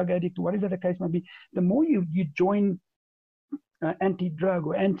mother's a drug addict, or whatever the case might be, the more you join anti-drug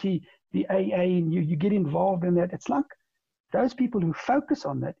or the AA, and you get involved in that, it's like those people who focus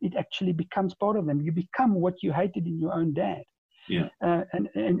on that, it actually becomes part of them. You become what you hated in your own dad. Yeah.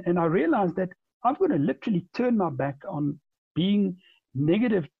 And I realized that I've got to literally turn my back on being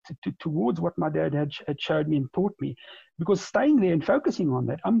negative towards what my dad had showed me and taught me, because staying there and focusing on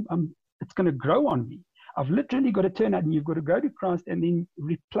that, it's going to grow on me. I've literally got to turn out, and you've got to go to Christ and then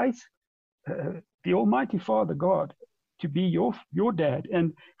replace the Almighty Father, God, to be your dad,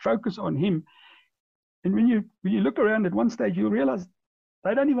 and focus on him. And when you look around at one stage, you realize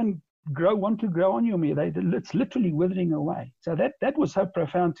they don't even want to grow on you. It's literally withering away. So that was so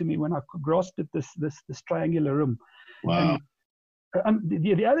profound to me when I grasped at this triangular room. Wow. And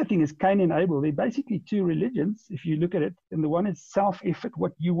the other thing is Cain and Abel. They're basically two religions, if you look at it. And the one is self-effort,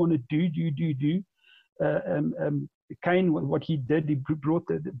 what you want to do. Cain, what he did, he brought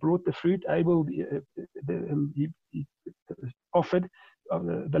the fruit. Abel, he offered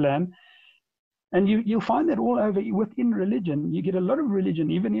the lamb. And you'll find that all over within religion. You get a lot of religion,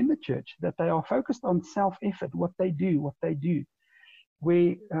 even in the church, that they are focused on self-effort, what they do,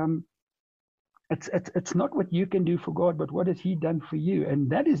 where it's not what you can do for God, but what has he done for you. And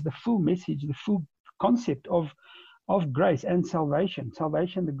that is the full message, the full concept of grace and salvation.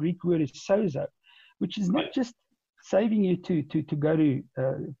 Salvation, the Greek word is sozo, which is not just saving you to go to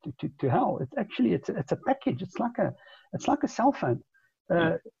hell. It's actually it's a package. It's like a cell phone.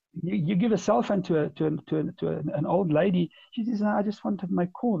 You give a cell phone to an old lady. She says, "No, I just want to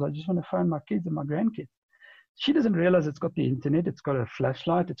make calls. I just want to phone my kids and my grandkids." She doesn't realize it's got the internet, it's got a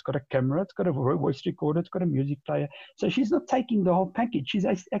flashlight, it's got a camera, it's got a voice recorder, it's got a music player. So she's not taking the whole package. She's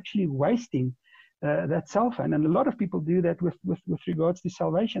actually wasting that cell phone. And a lot of people do that with regards to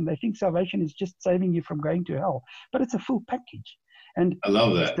salvation. They think salvation is just saving you from going to hell, but it's a full package. And I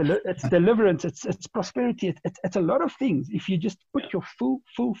love that. It's deliverance, it's prosperity, it's a lot of things if you just put your full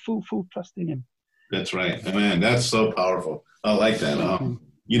trust in Him. That's right, man. That's so powerful. I like that.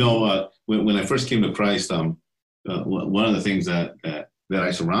 You know, when I first came to Christ, one of the things that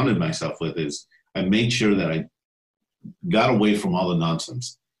I surrounded myself with is I made sure that I got away from all the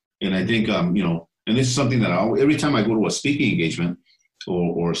nonsense. And I think, you know, and this is something that every time I go to a speaking engagement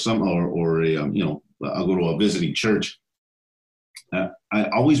or a, you know, I'll go to a visiting church, I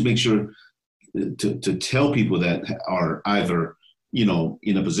always make sure to tell people that are either, you know,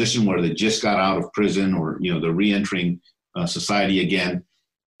 in a position where they just got out of prison or, you know, they're reentering society again.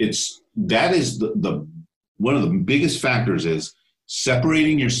 That is the one of the biggest factors is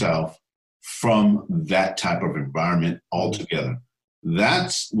separating yourself from that type of environment altogether.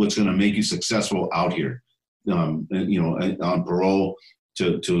 That's what's going to make you successful out here, you know, on parole,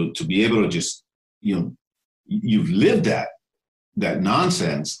 to be able to just, you know, you've lived that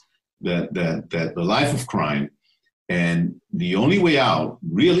nonsense, that the life of crime, and the only way out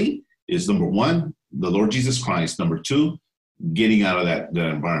really is, number one, the Lord Jesus Christ. Number two, getting out of that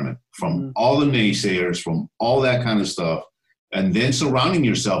environment from all the naysayers, from all that kind of stuff, and then surrounding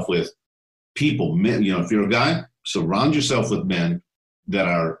yourself with people, men. You know, if you're a guy, surround yourself with men that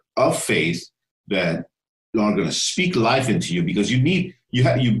are of faith, that are going to speak life into you, because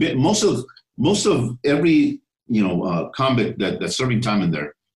most of every, you know, convict that's serving time in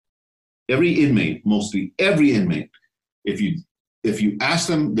there, every inmate, mostly every inmate, if you ask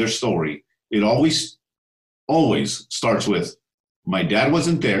them their story, it always starts with, my dad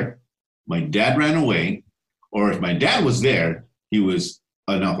wasn't there, my dad ran away, or if my dad was there, he was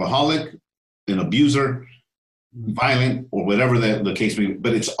an alcoholic, an abuser, violent, or whatever the case may be.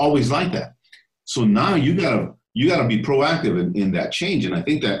 But it's always like that. So now you gotta be proactive in that change. And I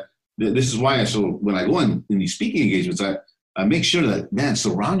think that this is why when I go in these speaking engagements, I make sure that, man,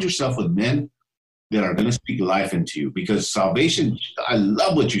 surround yourself with men that are going to speak life into you, because salvation, I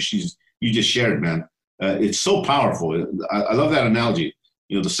love what you just shared, man. It's so powerful. I love that analogy,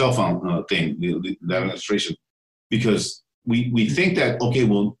 you know, the cell phone thing, that illustration, because we think that,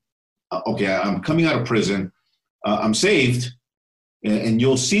 okay, I'm coming out of prison, I'm saved, and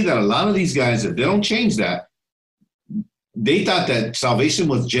you'll see that a lot of these guys, if they don't change that, they thought that salvation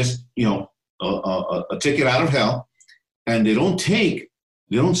was just, you know, a ticket out of hell, and they don't see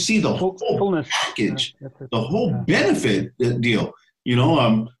the whole package, the whole benefit deal. You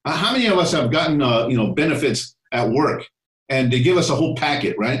know, how many of us have gotten, you know, benefits at work, and they give us a whole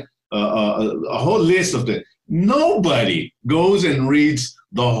packet, right? A whole list of things. Nobody goes and reads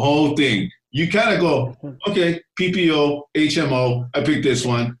the whole thing. You kind of go, okay, PPO, HMO, I picked this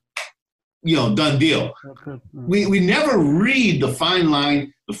one, you know, done deal. We never read the fine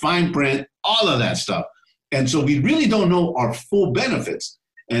line, the fine print, all of that stuff. And so we really don't know our full benefits.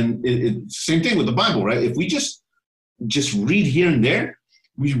 And same thing with the Bible, right? If we just read here and there,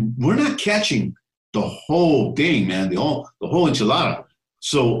 we're not catching the whole thing, man, the whole enchilada.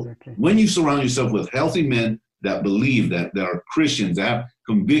 So when you surround yourself with healthy men that believe, that are Christians, that have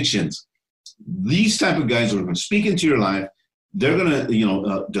convictions, these type of guys are going to speak into your life. They're going to, you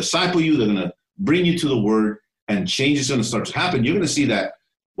know, disciple you. They're going to bring you to the Word, and change is going to start to happen. You're going to see that,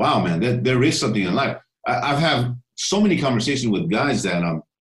 wow, man, there is something in life. I've had so many conversations with guys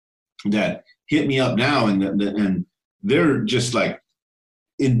that hit me up now, and they're just like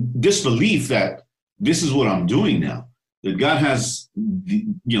in disbelief that this is what I'm doing now. That God has,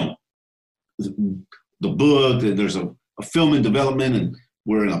 you know, the book, that there's a film in development, and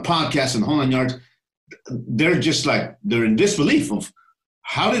we're in a podcast and whole nine yards. They're just like, they're in disbelief of,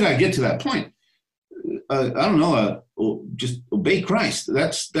 how did I get to that point? I don't know, just obey Christ.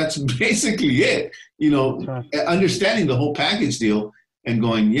 That's basically it. You know, understanding the whole package deal and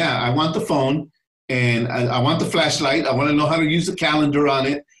going, yeah, I want the phone, and I want the flashlight. I want to know how to use the calendar on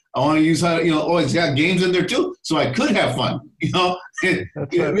it. I want to use how, you know, it's got games in there too, so I could have fun, you know,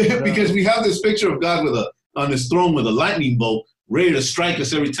 because we have this picture of God on his throne with a lightning bolt ready to strike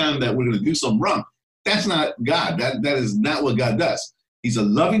us every time that we're going to do something wrong. That's not God. That is not what God does. He's a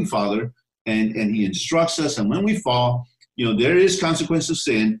loving Father, and he instructs us. And when we fall, you know, there is consequence of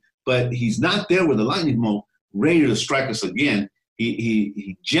sin, but he's not there with a lightning bolt ready to strike us again.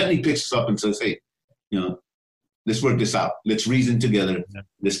 He gently picks us up and says, hey, you know, let's work this out. Let's reason together.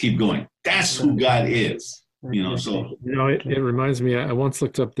 Let's keep going. That's who God is. You know, so. You know, it reminds me, I once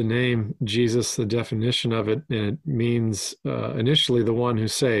looked up the name Jesus, the definition of it, and it means initially the one who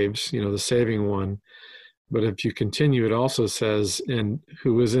saves, you know, the saving one. But if you continue, it also says, and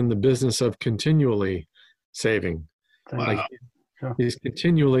who is in the business of continually saving. Wow. Like he's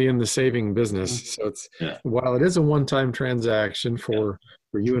continually in the saving business. So it's, while it is a one-time transaction for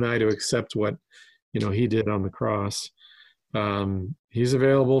you and I to accept what, he did on the cross, he's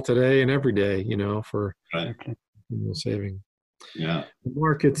available today and every day, for saving. Yeah.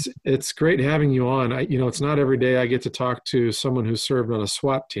 Mark, it's great having you on. It's not every day I get to talk to someone who served on a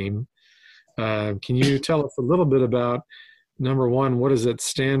SWAT team. Can you tell us a little bit about, number one, what does it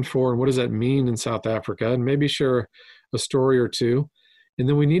stand for and what does that mean in South Africa? And maybe share a story or two. And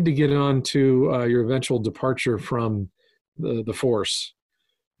then we need to get on to your eventual departure from the force.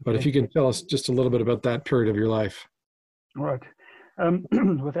 But if you can tell us just a little bit about that period of your life. All right.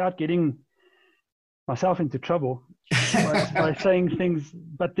 Without getting myself into trouble by saying things,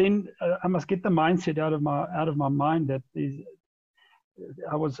 but then I must get the mindset out of my mind that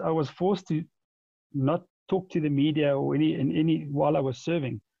I was forced to not talk to the media or any while I was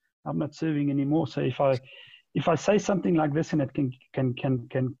serving. I'm not serving anymore. So if I say something like this and it can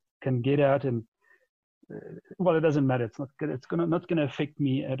get out, and well, it doesn't matter. It's not gonna affect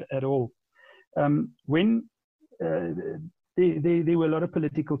me at all. When there were a lot of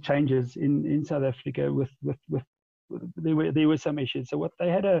political changes in South Africa with there were some issues. So what they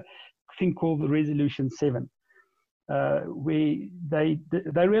had a thing called the Resolution 7, where they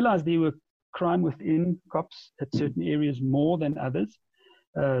realized there were crime within cops at certain areas more than others.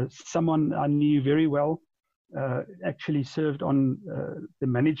 Someone I knew very well actually served on the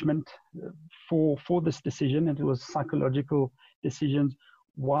management for this decision, and it was psychological decisions.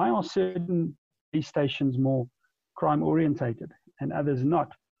 Why are certain police stations more crime orientated and others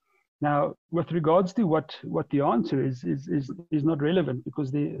not? Now, with regards to what the answer is not relevant,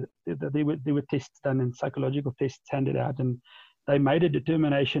 because there were tests done and psychological tests handed out, and they made a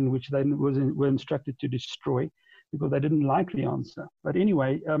determination which they were instructed to destroy because they didn't like the answer. But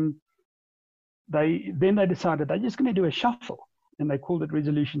anyway, they decided they're just going to do a shuffle, and they called it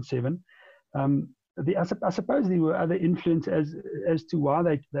Resolution 7. I suppose there were other influence as to why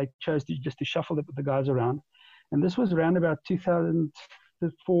they chose to shuffle the guys around, and this was around about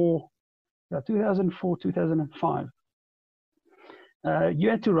 2004, 2005. You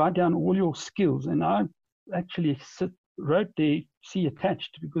had to write down all your skills, and I actually wrote the C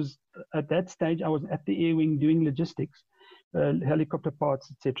attached, because at that stage I was at the air wing doing logistics, helicopter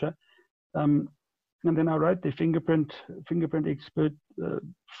parts, etc. And then I wrote the fingerprint expert,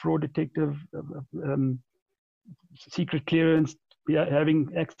 fraud detective, secret clearance,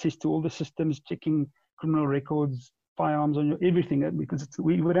 having access to all the systems, checking criminal records, firearms on your everything, because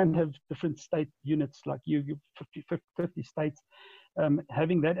we don't have different state units like you 50 states.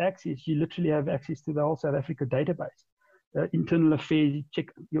 Having that access, you literally have access to the whole South Africa database. Internal affairs, check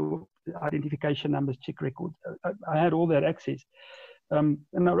your identification numbers, check records. I had all that access. And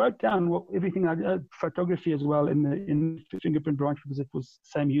I wrote down everything I did, photography as well in the fingerprint branch, because it was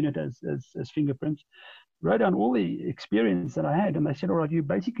the same unit as fingerprints. Wrote down all the experience that I had, and they said, all right, you're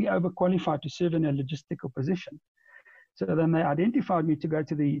basically overqualified to serve in a logistical position. So then they identified me to go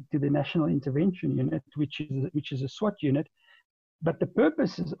to the National Intervention Unit, which is a SWAT unit. But the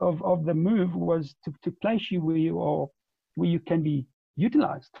purpose of the move was to place you where you can be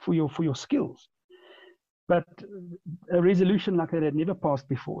utilized for your skills. But a resolution like that had never passed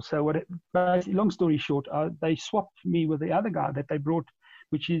before. So long story short, they swapped me with the other guy that they brought,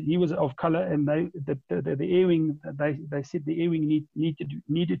 which he was of color, and the air wing, they said the air wing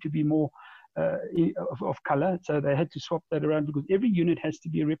needed to be more of color. So they had to swap that around, because every unit has to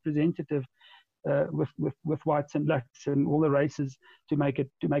be a representative with whites and blacks and all the races to make it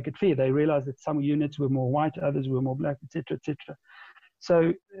fair. They realized that some units were more white, others were more black, etc., etc.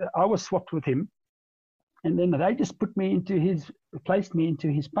 So I was swapped with him. And then they just placed me into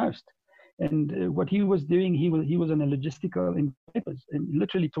his post. And what he was doing, he was on a logistical in papers, and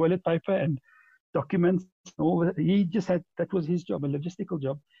literally toilet paper and documents. He just had, that was his job, a logistical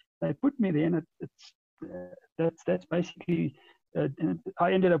job. They put me there, and that's basically.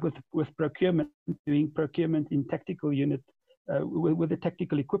 I ended up with procurement, doing procurement in tactical unit with the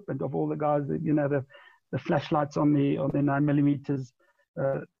tactical equipment of all the guys. The flashlights on the 9mm.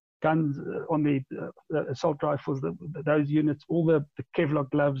 Guns on the assault rifles, those units, all the Kevlar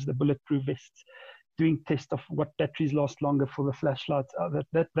gloves, the bulletproof vests, doing tests of what batteries last longer for the flashlights.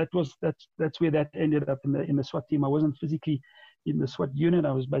 That's where that ended up in the SWAT team. I wasn't physically in the SWAT unit.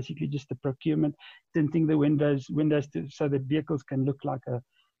 I was basically just the procurement, tinting the windows so that vehicles can look like a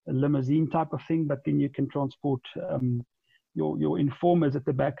limousine type of thing, but then you can transport your informers at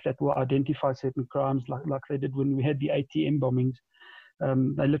the back that will identify certain crimes, like they did when we had the ATM bombings.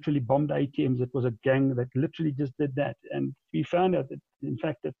 They literally bombed ATMs. It was a gang that literally just did that. And we found out that, in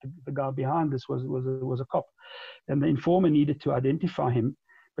fact, that the guy behind this was a cop. And the informer needed to identify him,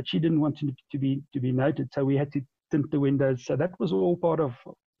 but she didn't want to be noted. So we had to tint the windows. So that was all part of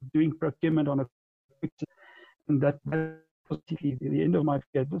doing procurement on a quick. And that was the end of my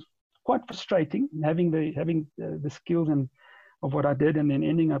career. It was quite frustrating having the skills and of what I did, and then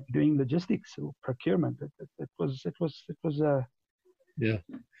ending up doing logistics or procurement. It was a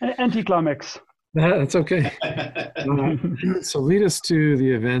anticlimax. That's okay. So lead us to the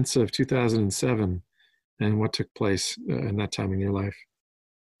events of 2007 and what took place in that time in your life.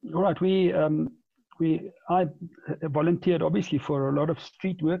 All right, I volunteered obviously for a lot of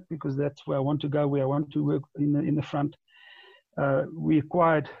street work because that's where I want to go, where I want to work in the front. We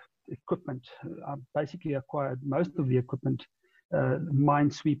acquired equipment. I basically acquired most of the equipment,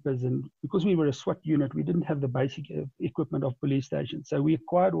 minesweepers, and because we were a SWAT unit, we didn't have the basic equipment of police stations. So we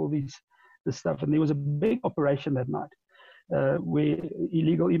acquired all this stuff, and there was a big operation that night where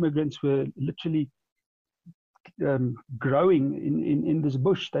illegal immigrants were literally growing in this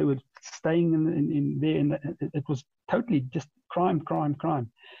bush. They were staying in there, and it was totally just crime.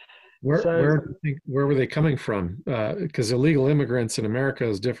 Where were they coming from? Because illegal immigrants in America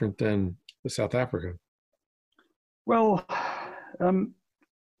is different than South Africa. Well,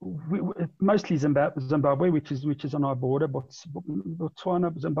 mostly Zimbabwe, which is on our border,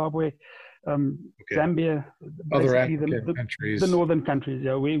 Botswana, Zimbabwe, Zambia, other African countries, the northern countries.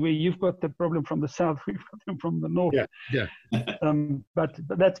 Yeah, where you've got the problem from the south, we've got them from the north. Yeah. But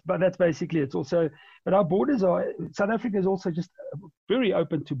that's basically it. Also, but our borders are. South Africa is also just very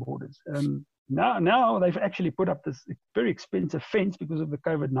open to borders. Now they've actually put up this very expensive fence because of the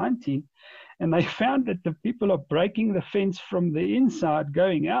COVID-19, and they found that the people are breaking the fence from the inside,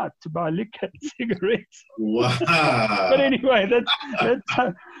 going out to buy liquor and cigarettes. Wow! But anyway,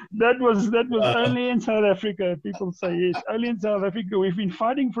 that was only in South Africa. People say yes, only in South Africa. We've been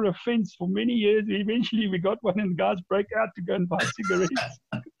fighting for a fence for many years. Eventually, we got one, and guys break out to go and buy cigarettes.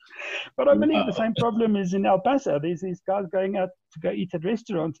 But I believe the same problem is in El Paso. There's these guys going out to go eat at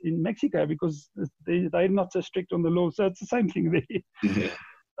restaurants in Mexico because they're not so strict on the law. So it's the same thing there.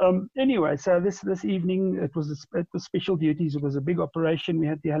 Anyway, so this evening it was special duties. It was a big operation. We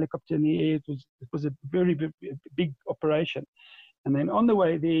had the helicopter in the air. It was a very big operation. And then on the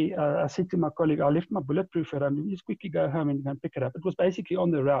way there, I said to my colleague, I left my bulletproof at home. Just quickly go home and go and pick it up. It was basically on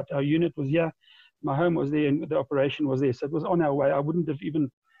the route. Our unit was here. My home was there, and the operation was there. So it was on our way.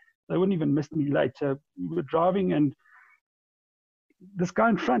 They wouldn't even miss me late. So we were driving, and this guy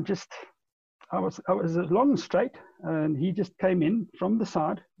in front I was long and straight, and he just came in from the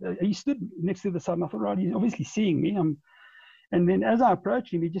side. He stood next to the side, and I thought, right, he's obviously seeing me. And then as I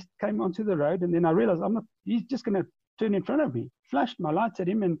approached him, he just came onto the road, and then I realized he's just going to turn in front of me. Flashed my lights at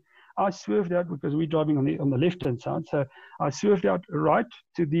him, and I swerved out because we're driving on the left-hand side. So I swerved out right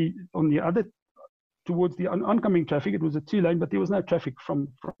towards the oncoming traffic. It was a 2-lane, but there was no traffic from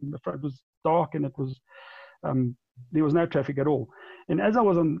the front. It was dark, and it was there was no traffic at all. And as I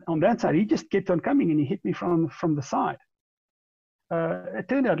was on that side, he just kept on coming, and he hit me from the side. It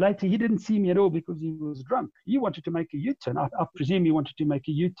turned out later he didn't see me at all because he was drunk. He wanted to make a U-turn. I presume he wanted to make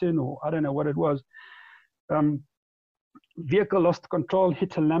a U-turn, or I don't know what it was. Vehicle lost control,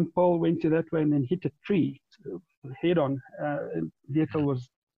 hit a lamp pole, went to that way, and then hit a tree head on. Vehicle was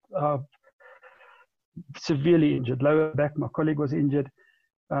severely injured, lower back. My colleague was injured.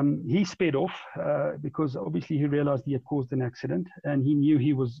 He sped off because obviously he realized he had caused an accident, and he knew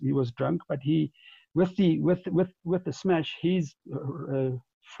he was drunk. But he, with the smash, his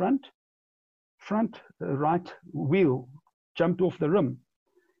front right wheel jumped off the rim.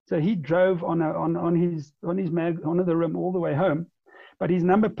 So he drove on the rim all the way home, but his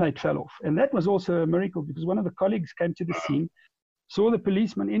number plate fell off, and that was also a miracle because one of the colleagues came to the scene, saw the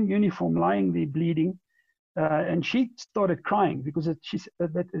policeman in uniform lying there bleeding, and she started crying because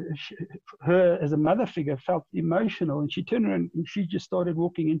her as a mother figure felt emotional, and she turned around and she just started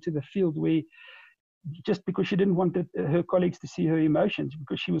walking into the field just because she didn't want her colleagues to see her emotions,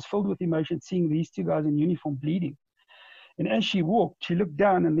 because she was filled with emotion seeing these two guys in uniform bleeding. And as she walked, she looked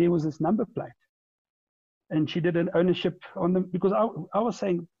down, and there was this number plate. And she did an ownership on them, because I was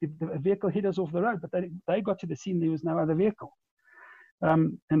saying if the vehicle hit us off the road, but they got to the scene, there was no other vehicle.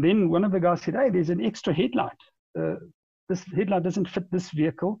 And then one of the guys said, hey, there's an extra headlight. This headlight doesn't fit this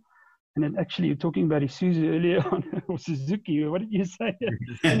vehicle. And then actually, you're talking about Isuzu earlier on, or Suzuki, what did you say?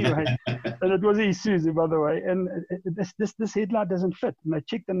 Anyway, and it was Isuzu, by the way. And this headlight doesn't fit. And they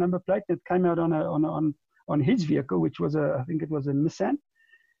checked the number plate, and it came out on his vehicle, which was I think it was a Nissan.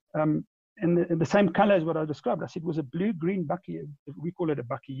 the same color as what I described. I said it was a blue-green bucky. We call it a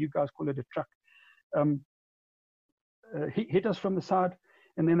bucky. You guys call it a truck. He hit us from the side,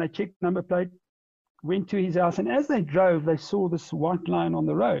 and then they checked number plate, went to his house, and as they drove, they saw this white line on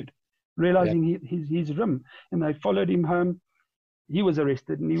the road, realizing his rim, and they followed him home. He was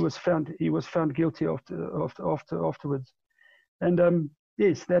arrested, and he was found guilty afterwards. And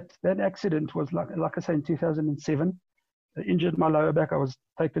yes, that accident was like I say, in 2007. I injured my lower back. I was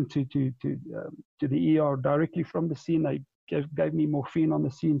taken to the ER directly from the scene. They gave me morphine on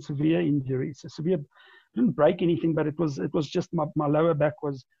the scene. Severe injuries. Severe. Didn't break anything, but it was just my lower back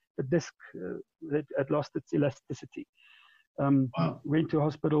was the disc had lost its elasticity. Wow. Went to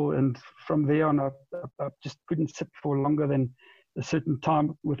hospital, and from there on, I just couldn't sit for longer than a certain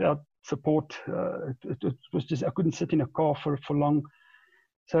time without support. It was just I couldn't sit in a car for long.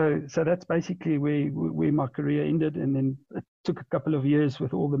 So that's basically where my career ended, and then it took a couple of years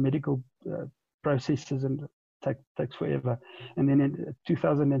with all the medical processes, and takes forever. And then in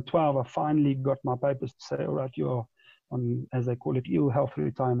 2012, I finally got my papers to say, all right, you're on, as they call it, ill health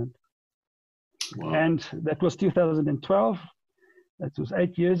retirement. Wow. And that was 2012. That was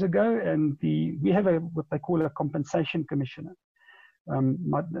 8 years ago. And we have what they call a compensation commissioner.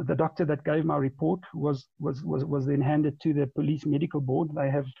 The doctor that gave my report was then handed to the police medical board.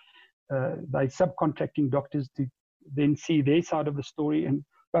 They subcontracting doctors to then see their side of the story and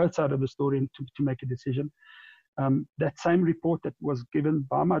both sides of the story, and to make a decision. That same report that was given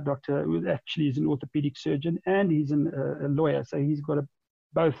by my doctor, who actually is an orthopedic surgeon and he's a lawyer, so he's got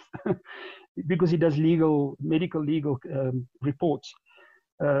both because he does medical legal reports.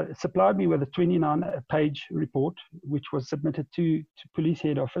 Supplied me with a 29-page report, which was submitted to police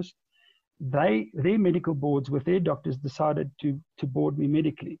head office. Their medical boards with their doctors decided to board me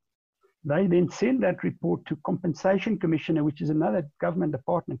medically. They then send that report to compensation commissioner, which is another government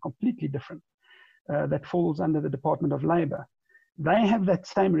department, completely different, that falls under the Department of Labor. They have that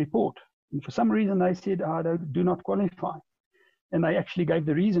same report, and for some reason they said I do not qualify. And they actually gave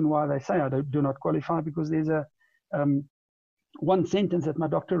the reason why they say I do not qualify, because there's a one sentence that my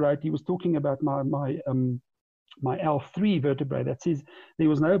doctor wrote. He was talking about my L3 vertebrae. That says there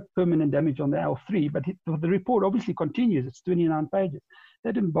was no permanent damage on the L3, but the report obviously continues. It's 29 pages.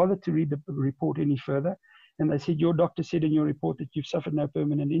 They didn't bother to read the report any further. And they said, your doctor said in your report that you've suffered no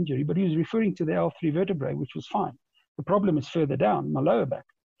permanent injury. But he was referring to the L3 vertebrae, which was fine. The problem is further down, my lower back.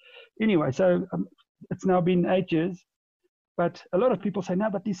 Anyway, so it's now been 8 years. But a lot of people say, no,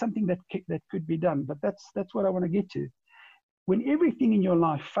 but there's something that could be done. But that's what I want to get to. When everything in your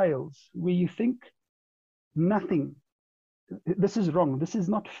life fails, where you think nothing, this is wrong, this is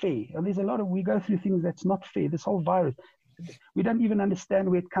not fair. And there's we go through things that's not fair. This whole virus, we don't even understand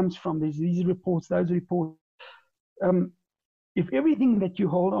where it comes from. There's these reports, those reports. If everything that you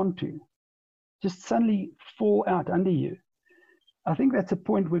hold on to just suddenly fall out under you, I think that's a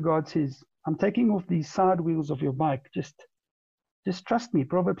point where God says, I'm taking off these side wheels of your bike. Just trust me.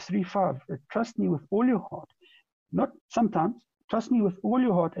 Proverbs 3:5. Trust me with all your heart. Not sometimes. Trust me with all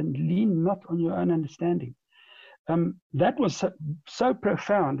your heart and lean not on your own understanding. That was so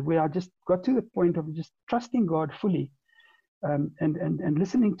profound, where I just got to the point of just trusting God fully. And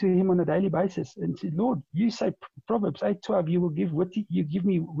listening to him on a daily basis, and said, Lord, you say Proverbs 8:12, you give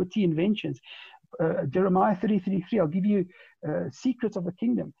me witty inventions. Jeremiah 33:3, I'll give you secrets of the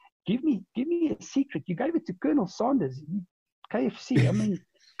kingdom. Give me a secret. You gave it to Colonel Sanders, KFC. I mean,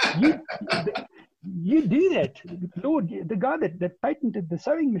 you do that, Lord. The guy that patented the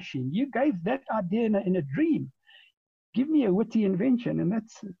sewing machine, you gave that idea in a dream. Give me a witty invention, and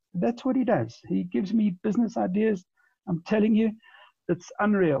that's what he does. He gives me business ideas. I'm telling you, it's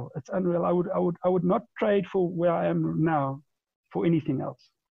unreal. It's unreal. I would not trade for where I am now for anything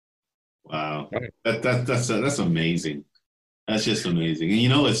else. Wow, that's amazing. That's just amazing. And you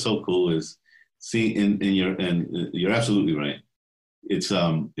know what's so cool is you're absolutely right.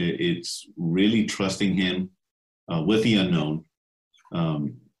 It's really trusting him with the unknown.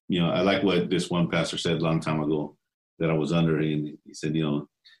 I like what this one pastor said a long time ago that I was under, and he said,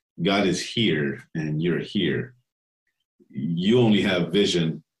 God is here and you're here. You only have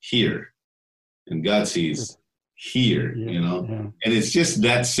vision here, and God sees here, and it's just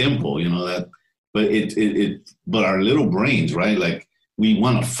that simple, but our little brains, right? Like, we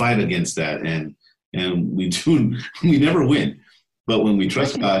want to fight against that, and we never win. But when we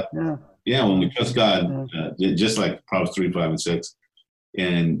trust God, when we trust God, just like Proverbs 3:5 and 6,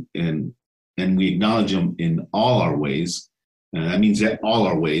 and we acknowledge him in all our ways, and that means that all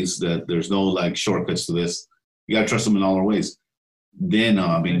our ways, that there's no like shortcuts to this. You got to trust him in all our ways. Then,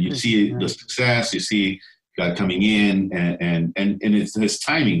 you see the success, you see God coming in, and it's his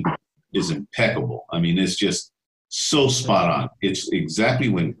timing. is impeccable. I mean, it's just so spot on. It's exactly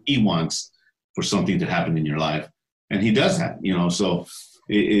when he wants for something to happen in your life. And he does that, you know, so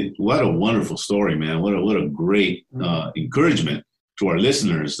what a wonderful story, man. What a great encouragement to our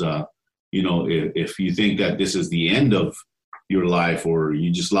listeners. You know, if you think that this is the end of your life, or you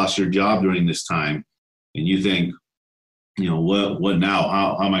just lost your job during this time, and you think, you know, what now?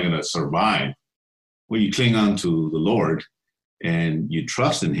 How am I going to survive? Well, you cling on to the Lord and you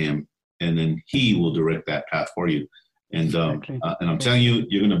trust in him, and then he will direct that path for you. And I'm telling you,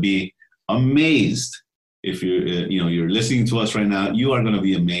 you're going to be amazed. If you're listening to us right now, you are going to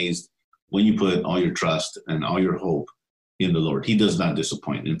be amazed when you put all your trust and all your hope in the Lord. He does not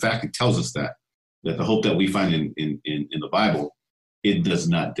disappoint. In fact, it tells us that the hope that we find in the Bible, it does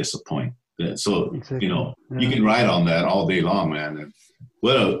not disappoint. So, exactly. You know, you can ride on that all day long, man. And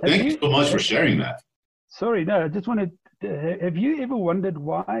thank you so much for sharing that. Sorry, no, I just wanted to, have you ever wondered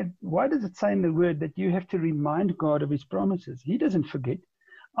why does it say in the word that you have to remind God of his promises? He doesn't forget.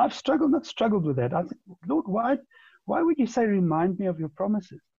 I've not struggled with that. I said, Lord, why would you say, remind me of your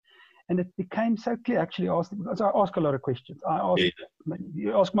promises? And it became so clear. Actually, because I ask a lot of questions.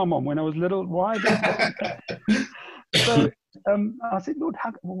 You ask my mom when I was little, why? So I said, Lord,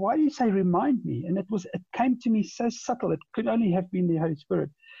 why do you say, remind me? And it came to me so subtle. It could only have been the Holy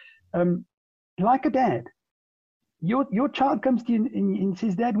Spirit. Like a dad, your child comes to you and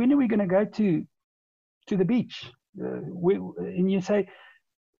says, Dad, when are we going to go to the beach? And you say,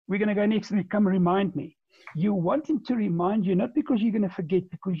 we're going to go next week, come remind me. You want him to remind you, not because you're going to forget,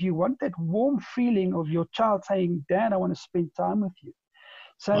 because you want that warm feeling of your child saying, Dad, I want to spend time with you.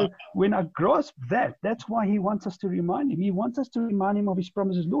 So when I grasp that, that's why he wants us to remind him. He wants us to remind him of his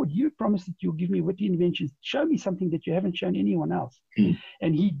promises. Lord, you promised that you'll give me witty inventions. Show me something that you haven't shown anyone else.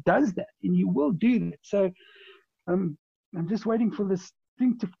 And he does that, and he will do that. So I'm just waiting for this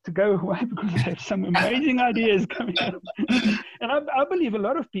thing to go away, because I have some amazing ideas coming up. And I believe a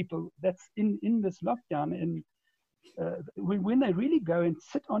lot of people that's in this lockdown, and when they really go and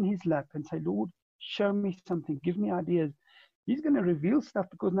sit on his lap and say, Lord, show me something, give me ideas, he's going to reveal stuff,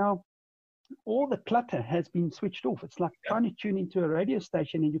 because now all the clutter has been switched off. It's like trying to tune into a radio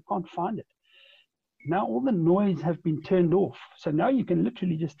station and you can't find it. Now all the noise have been turned off. So now you can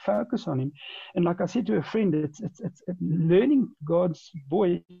literally just focus on him. And like I said to a friend, it's learning God's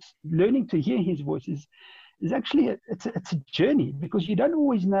voice, learning to hear his voice is actually, it's a journey, because you don't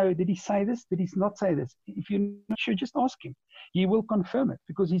always know, did he say this? Did he not say this? If you're not sure, just ask him. He will confirm it,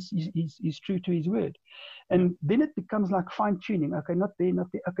 because he's true to his word. And then it becomes like fine tuning. Okay, not there, not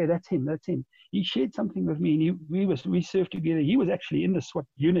there. Okay, that's him. He shared something with me, and we served together. He was actually in the SWAT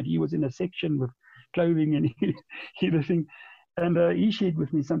unit. He was in a section with clothing and everything. And he shared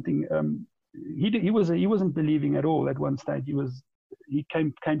with me something. He wasn't believing at all at one stage. He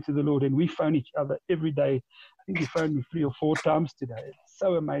came to the Lord, and we phone each other every day. I think he phoned me 3 or 4 times today. It's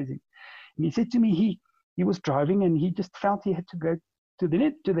so amazing. And he said to me, he was driving, and he just felt he had to go to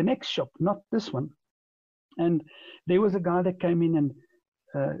the next shop, not this one. And there was a guy that came in,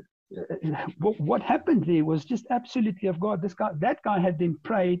 and what happened there was just absolutely of God. That guy had then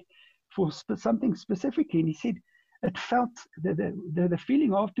prayed for something specifically, and he said it felt the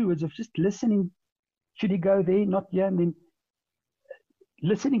feeling afterwards of just listening. Should he go there? Not here. And then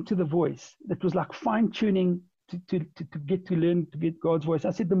listening to the voice. It was like fine tuning to get God's voice.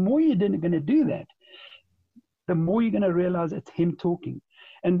 I said, the more you're going to do that, the more you're going to realize it's him talking.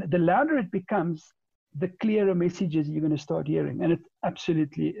 And the louder it becomes, the clearer messages you're going to start hearing. And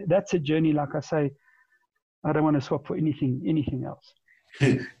that's a journey. Like I say, I don't want to swap for anything else.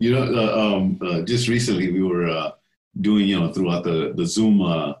 Just recently we were doing, throughout the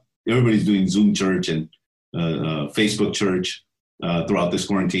Zoom, everybody's doing Zoom church and Facebook church throughout this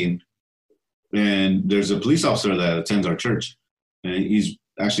quarantine. And there's a police officer that attends our church, and he's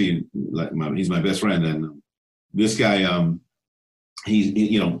actually he's my best friend. And this guy, you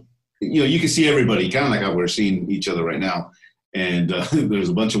can see everybody kind of like how we're seeing each other right now. And there's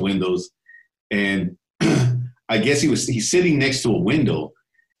a bunch of windows, and I guess he's sitting next to a window,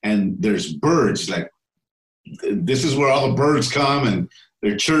 and there's birds. Like, this is where all the birds come, and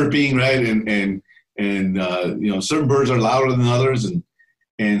they're chirping, right? And certain birds are louder than others,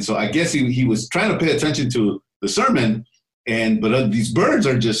 and so I guess he was trying to pay attention to the sermon, but these birds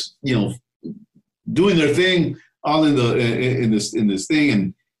are just doing their thing all in this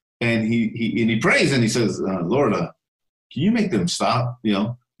thing, and he prays, and he says, Lord, can you make them stop?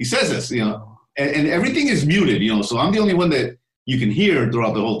 He says this, and everything is muted, so I'm the only one that you can hear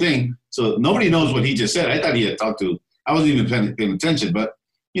throughout the whole thing. So nobody knows what he just said. I thought he had talked to, I wasn't even paying attention, but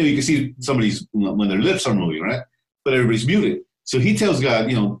you can see somebody's, when their lips are moving, right? But everybody's muted. So he tells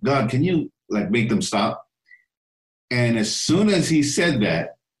God, God, can you make them stop? And as soon as he said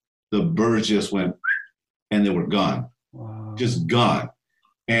that, the birds just went and they were gone. Wow. Just gone.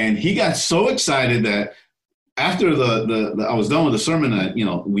 And he got so excited that after the I was done with the sermon,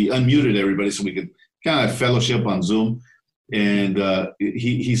 we unmuted everybody so we could kind of fellowship on Zoom. And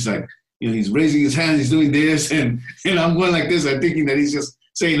he's like, he's raising his hands, he's doing this, and I'm going like this. I'm thinking that he's just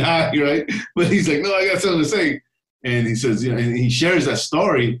saying hi, right? But he's like, no, I got something to say. And he says, and he shares that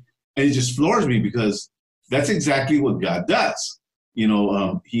story, and it just floors me because that's exactly what God does. He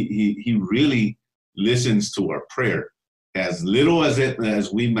really listens to our prayer. As little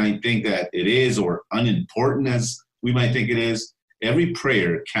as we might think that it is, or unimportant as we might think it is, every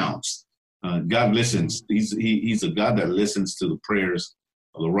prayer counts. God listens. He's a God that listens to the prayers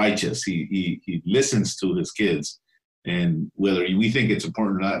of the righteous. He listens to his kids, and whether we think it's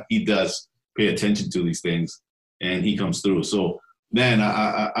important or not, he does pay attention to these things, and he comes through. So, man,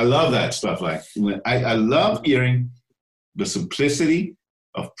 I love that stuff. I love hearing the simplicity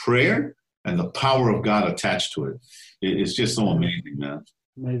of prayer and the power of God attached to it. It's just so amazing, man.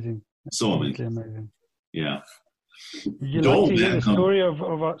 Amazing. So amazing. Amazing. Yeah. Would you like to hear the story of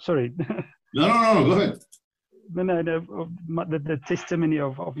sorry. No, go ahead. The testimony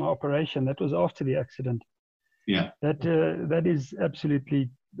of my operation, that was after the accident. Yeah. That is absolutely,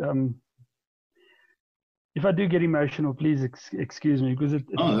 if I do get emotional, please excuse me, because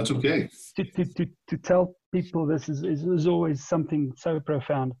that's okay. To tell people this is always something so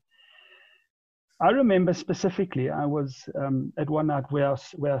profound. I remember specifically, I was at one night where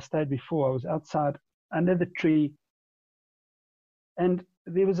I stayed before. I was outside under the tree, and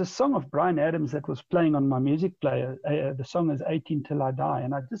there was a song of Bryan Adams that was playing on my music player. The song is 18 Till I Die,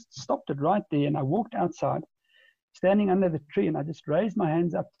 and I just stopped it right there, and I walked outside, standing under the tree, and I just raised my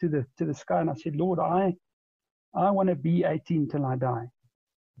hands up to the sky, and I said, Lord, I want to be 18 till I die.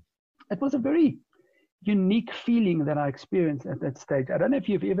 It was a very unique feeling that I experienced at that stage. I don't know if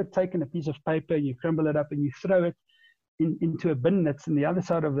you've ever taken a piece of paper, you crumble it up and you throw it into a bin that's in the other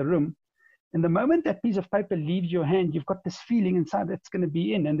side of the room. And the moment that piece of paper leaves your hand, you've got this feeling inside that's going to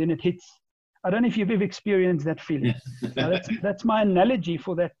be in, and then it hits. I don't know if you've ever experienced that feeling. Now that's my analogy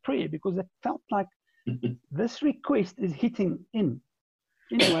for that prayer, because it felt like this request is hitting in.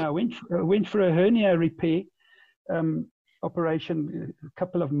 Anyway, I went for a hernia repair operation a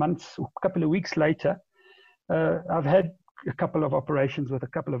couple of months, or a couple of weeks later. I've had a couple of operations with a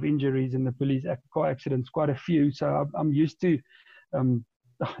couple of injuries in the police car accidents, quite a few. So I'm used to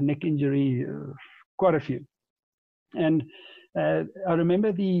neck injury, quite a few. And I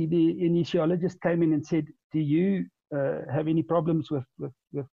remember the anesthesiologist came in and said, do you have any problems with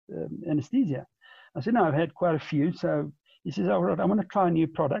anesthesia? I said, no, I've had quite a few. So he says, all right, I want to try a new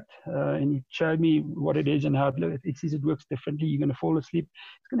product. And he showed me what it is and how it looks. He says it works differently. You're going to fall asleep.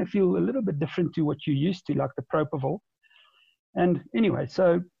 It's going to feel a little bit different to what you're used to, like the propofol. And anyway,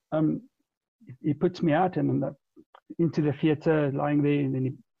 so he puts me out, and I'm into the theater, lying there, and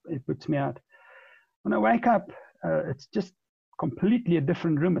then he puts me out. When I wake up, it's just completely a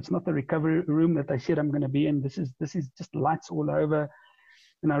different room. It's not the recovery room that they said I'm going to be in. This is just lights all over.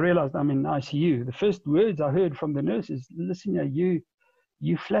 And I realized I'm in ICU. The first words I heard from the nurse is, listen,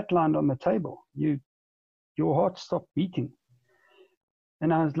 you flatlined on the table. Your heart stopped beating.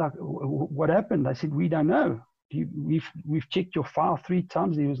 And I was like, what happened? I said, we don't know. We've checked your file 3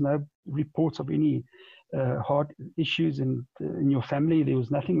 times. There was no reports of any heart issues in your family. There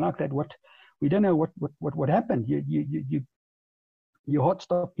was nothing like that. We don't know what happened. Your heart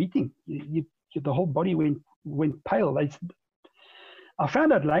stopped beating. The whole body went pale. I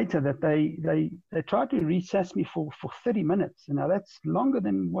found out later that they tried to resuscitate me for 30 minutes. Now that's longer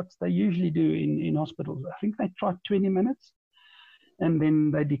than what they usually do in hospitals. I think they tried 20 minutes, and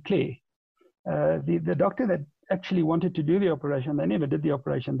then they declare. The doctor that actually wanted to do the operation, they never did the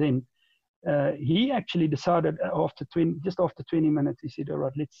operation then. He actually decided just after 20 minutes, he said, all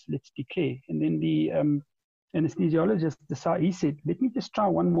right, let's declare. And then the anesthesiologist decided, he said, let me just try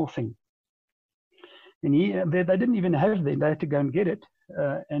one more thing. And they didn't even have it. They had to go and get it.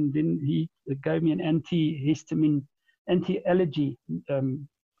 And then he gave me an antihistamine, anti-allergy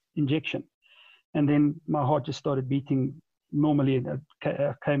injection. And then my heart just started beating normally.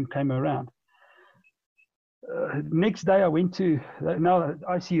 It came around. Next day I went to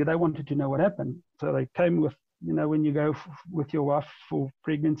ICU. They wanted to know what happened. So they came with, when you go with your wife for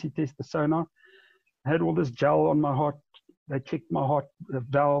pregnancy test, the sonar, I had all this gel on my heart. They checked my heart, the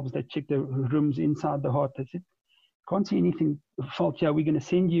valves, they checked the rooms inside the heart. They said, can't see anything fault here. We're going to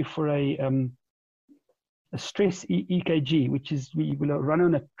send you for a stress EKG, which is we will run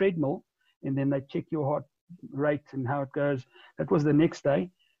on a treadmill, and then they check your heart rate and how it goes. That was the next day.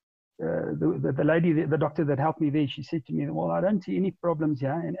 The lady, the doctor that helped me there, she said to me, well, I don't see any problems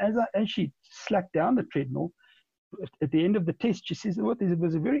here. And as she slacked down the treadmill, at the end of the test, she says, what is it? It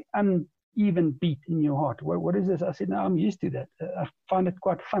was a very uneven beat in your heart. What is this? I said, no, I'm used to that. I find it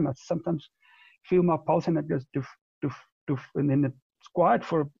quite fun. I sometimes feel my pulse and it goes doof, doof, doof, and then it's quiet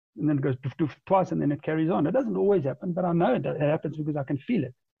and then it goes doof, doof twice, and then it carries on. It doesn't always happen, but I know it happens because I can feel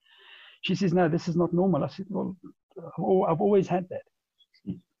it. She says, no, this is not normal. I said, well, I've always had that.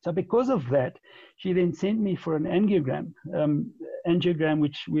 So because of that, she then sent me for an angiogram,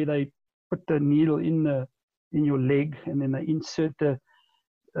 where they put the needle in your leg, and then they insert I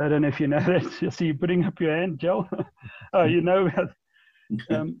don't know if you know that. You see you putting up your hand, Joel. Oh, you know about,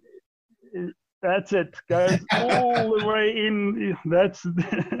 that's it. Goes all the way in. That's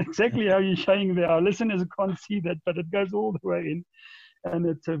exactly how you're showing there. Our listeners can't see that, but it goes all the way in, and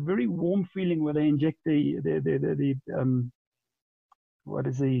it's a very warm feeling where they inject what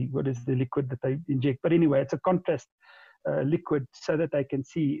is the liquid that they inject? But anyway, it's a contrast liquid so that they can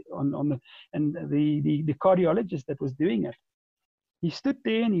see the cardiologist that was doing it. He stood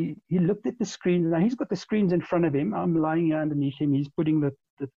there and he looked at the screens. Now he's got the screens in front of him. I'm lying here underneath him. He's putting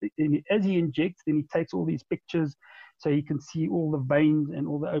as he injects, then he takes all these pictures so he can see all the veins and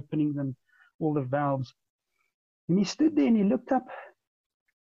all the openings and all the valves. And he stood there and he looked up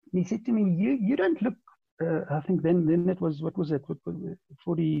and he said to me, you don't look, I think then it was, what was it?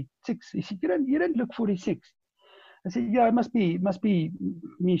 46. He said, you don't look 46. I said, yeah, it must be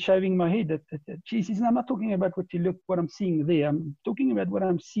me shaving my head. She says, no, I'm not talking about what I'm seeing there. I'm talking about what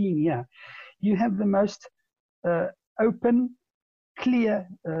I'm seeing here. You have the most open, clear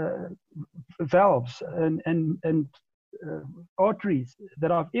valves and arteries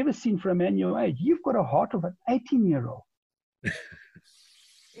that I've ever seen for a man your age. You've got a heart of an 18-year-old.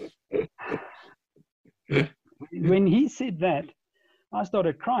 When he said that, I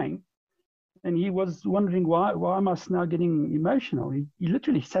started crying, and he was wondering why am I now getting emotional. He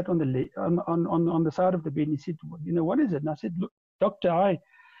literally sat on the side of the bed and he said, you know, what is it? And I said, look, doctor, I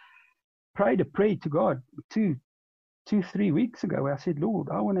prayed a prayer to God 3 weeks ago. I said, Lord,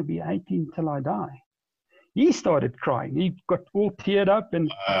 I want to be 18 till I die. He started crying. He got all teared up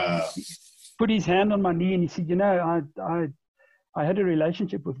and put his hand on my knee and he said, you know, I had a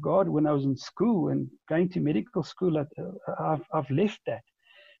relationship with God when I was in school and going to medical school. I've left that,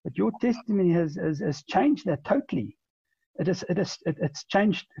 but your testimony has changed that totally. It's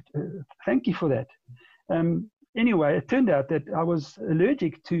changed. Thank you for that. Anyway, it turned out that I was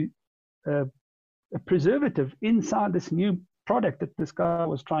allergic to a preservative inside this new product that this guy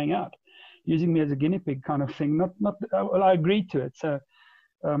was trying out, using me as a guinea pig kind of thing. Well, I agreed to it. So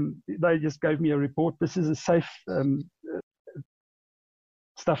they just gave me a report. This is a safe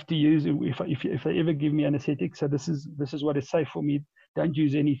stuff to use if they ever give me anesthetic. So this is what is safe for me. Don't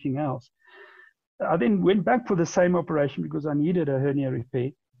use anything else. I then went back for the same operation because I needed a hernia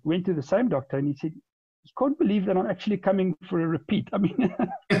repair. Went to the same doctor and he said, you can't believe that I'm actually coming for a repeat. I mean,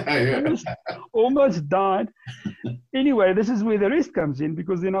 almost died. Anyway, this is where the rest comes in,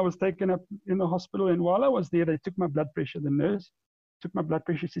 because then I was taken up in the hospital, and while I was there, they took my blood pressure. The nurse took my blood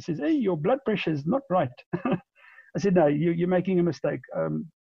pressure. She says, hey, your blood pressure is not right. I said, no, you're making a mistake.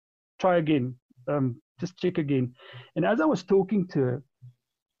 Try again. Just check again. And as I was talking to her,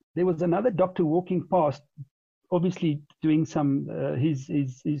 there was another doctor walking past, obviously doing some his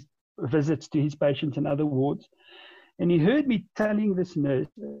visits to his patients in other wards. And he heard me telling this nurse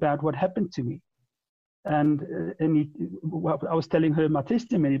about what happened to me. And I was telling her my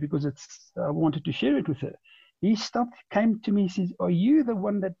testimony because I wanted to share it with her. He stopped, came to me, says, are you the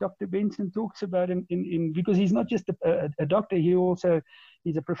one that Dr. Benson talks about because he's not just a doctor,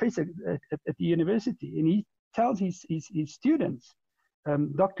 he's a professor at the university, and he tells his students,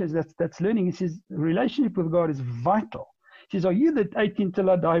 doctors that's learning, he says, relationship with God is vital. He says, are you the 18 till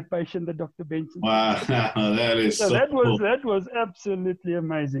I die patient that Dr. Benson? Wow, that is so cool. That was absolutely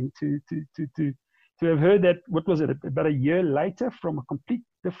amazing to have heard that. What was it? About a year later, from a complete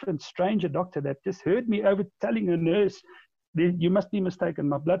different stranger doctor that just heard me over telling a nurse, you must be mistaken.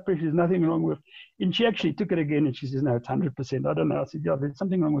 My blood pressure is nothing wrong with. And she actually took it again and she says, no, it's 100%. I don't know. I said, yeah, there's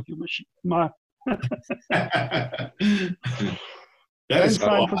something wrong with your machine. That is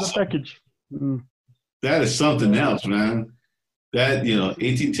sign for the package. That is something else, man. That,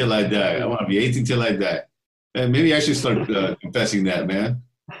 18 till I die. I want to be 18 till I die. And maybe I should start confessing that, man.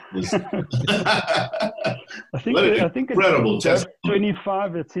 I think incredible it's Job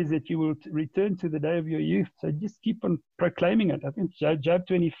 25. It says that you will return to the day of your youth. So just keep on proclaiming it. I think Job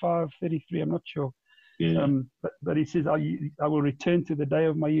 25:33. I'm not sure. Yeah. But he says, I will return to the day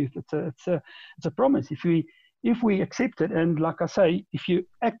of my youth. It's a promise. If we accept it, and like I say, if you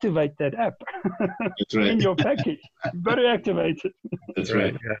activate that app That's right. in your package, you've got to activate it. That's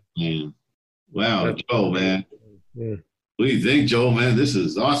right. Yeah. Wow, That's Joe, man. Yeah. What do you think, Joe, man? This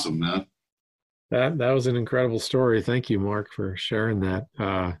is awesome, man. That was an incredible story. Thank you, Mark, for sharing that.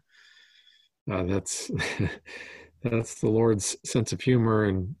 That's that's the Lord's sense of humor,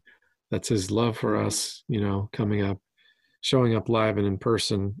 and that's His love for us. Coming up, showing up live and in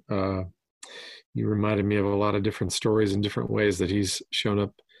person. You reminded me of a lot of different stories and different ways that He's shown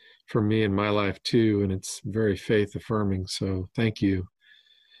up for me in my life too, and it's very faith affirming. So thank you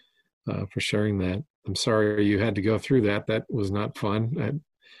for sharing that. I'm sorry you had to go through that. That was not fun.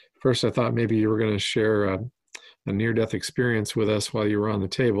 First, I thought maybe you were going to share a near-death experience with us while you were on the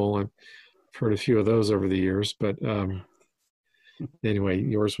table. I've heard a few of those over the years, but anyway,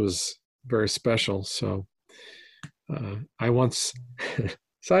 yours was very special. So I once,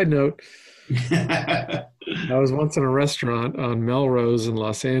 side note, I was once in a restaurant on Melrose in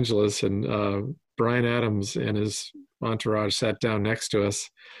Los Angeles, and Bryan Adams and his entourage sat down next to us,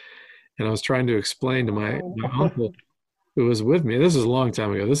 and I was trying to explain to my uncle who was with me. This is a long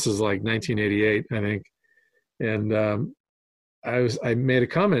time ago. This is like 1988, I think. And I made a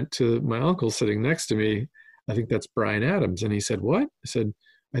comment to my uncle sitting next to me. I think that's Bryan Adams. And he said, "What?" I said,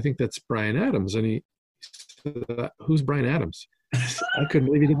 "I think that's Bryan Adams." And he said, "Who's Bryan Adams?" I couldn't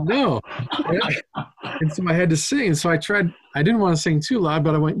believe he didn't know. And so I had to sing. So I tried. I didn't want to sing too loud,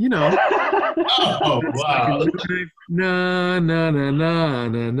 but I went, Oh, wow. Na, na, na, na,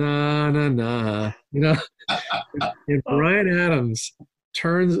 na, na, na, na. And Bryan Adams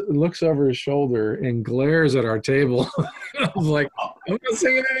looks over his shoulder and glares at our table. I was like, "I'm not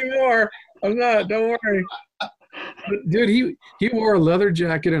singing anymore. I'm not, don't worry." But dude, he wore a leather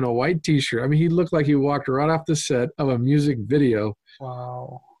jacket and a white t-shirt. I mean, he looked like he walked right off the set of a music video.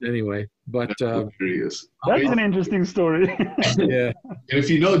 Wow. Anyway, but Curious. That's an interesting story. yeah. And if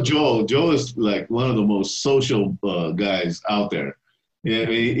you know Joel is like one of the most social guys out there. Yeah, I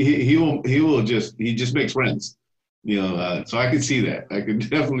mean, he just makes friends. So I can see that. I can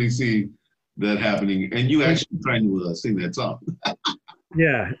definitely see that happening. And you actually trying to sing that song.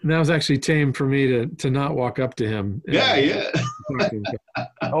 Yeah, and that was actually tame for me to not walk up to him. Yeah.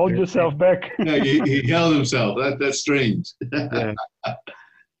 Hold yourself back. Yeah, he held himself. That's strange. Yeah.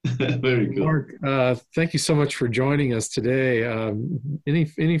 Very cool. Mark, thank you so much for joining us today.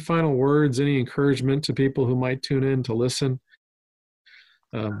 Any final words, any encouragement to people who might tune in to listen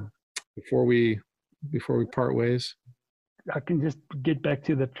before we part ways? I can just get back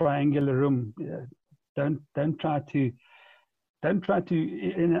to the triangular room. Don't try to.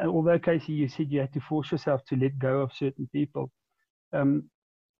 Although Casey, you said you had to force yourself to let go of certain people.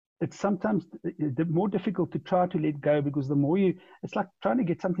 It's sometimes more difficult to try to let go, because the more it's like trying to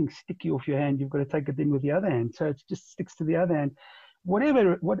get something sticky off your hand. You've got to take it in with the other hand, so it just sticks to the other hand.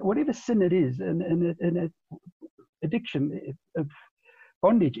 Whatever sin it is, and addiction,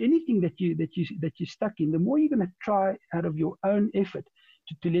 bondage, anything that you're stuck in, the more you're going to try out of your own effort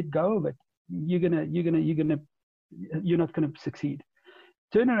to let go of it, you're not going to succeed.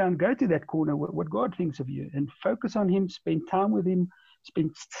 Turn around, go to that corner, what God thinks of you, and focus on Him. Spend time with Him.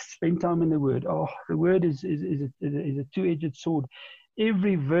 Spend time in the Word. Oh, the Word is a two-edged sword.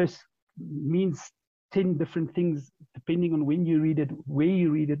 Every verse means 10 different things depending on when you read it, where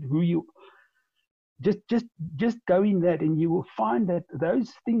you read it, who you. Just go in that, and you will find that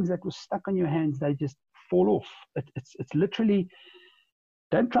those things that were stuck on your hands, they just fall off. It's literally.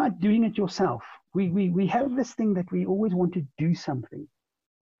 Don't try doing it yourself. We have this thing that we always want to do something.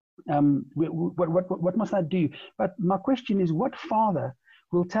 What must I do? But my question is, what father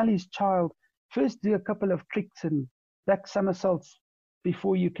will tell his child, first do a couple of tricks and back somersaults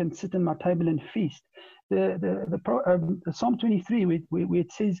before you can sit in my table and feast? The Psalm 23, where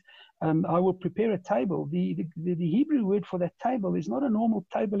it says, I will prepare a table. The Hebrew word for that table is not a normal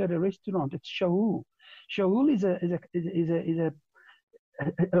table at a restaurant. It's shaul. Shaul is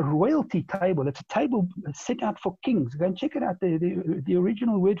a royalty table. It's a table set out for kings. Go and check it out. The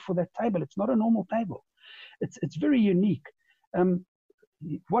original word for that table. It's not a normal table. It's very unique.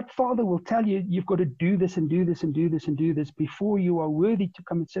 What father will tell you, you've got to do this and do this and do this and do this before you are worthy to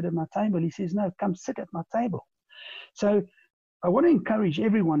come and sit at my table? He says, no, come sit at my table. So I want to encourage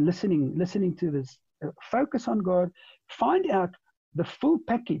everyone listening to this, focus on God, find out the full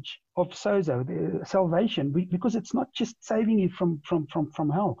package of sozo, the salvation, because it's not just saving you from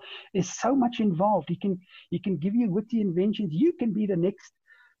hell. There's so much involved. He can give you witty inventions. You can be the next.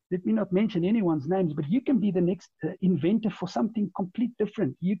 Let me not mention anyone's names, but you can be the next inventor for something complete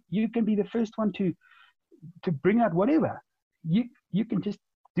different. You can be the first one to to bring out whatever. You can just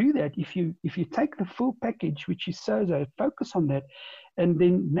do that if you take the full package, which is sozo, focus on that, and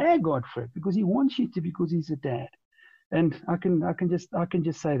then nag God for it, because He wants you to, because He's a dad. And I can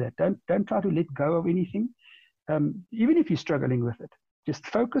just say that don't try to let go of anything, even if you're struggling with it. Just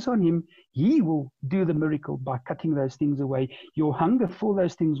focus on Him. He will do the miracle by cutting those things away. Your hunger for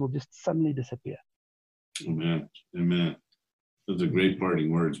those things will just suddenly disappear. Amen. Amen. Those are great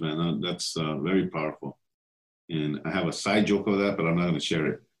parting words, man. That's very powerful. And I have a side joke of that, but I'm not going to share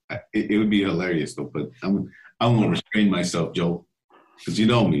it. It would be hilarious, though. But I'm going to restrain myself, Joe, because you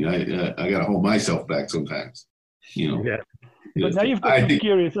know me. I got to hold myself back sometimes. You know. Yeah. But now you've got me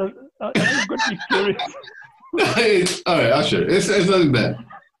curious. You've got me curious. All right, I'll share. It's nothing bad.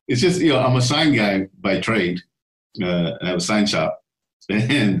 It's just, I'm a sign guy by trade. I have a sign shop,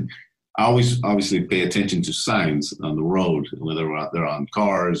 and I always obviously pay attention to signs on the road, whether they're on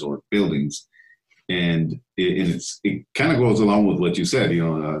cars or buildings. And it kind of goes along with what you said.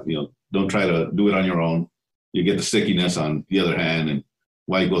 Don't try to do it on your own. You get the stickiness on the other hand, and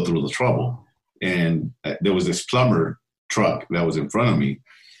why you go through the trouble. And there was this plumber truck that was in front of me,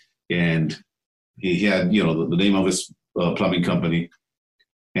 and he had the name of his plumbing company,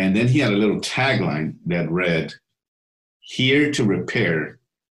 and then he had a little tagline that read, "Here to repair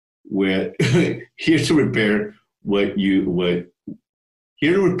here to repair what you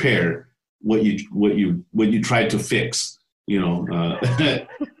tried to fix," and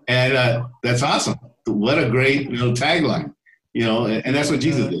that's awesome. What a great tagline, and that's what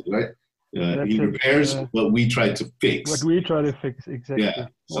Jesus did, right? He repairs what we try to fix. What we try to fix, exactly. Yeah,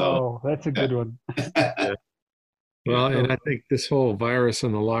 so that's a good one. Yeah. Well, and I think this whole virus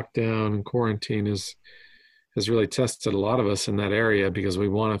and the lockdown and quarantine has really tested a lot of us in that area, because we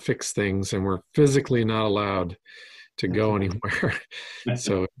want to fix things and we're physically not allowed to go anywhere.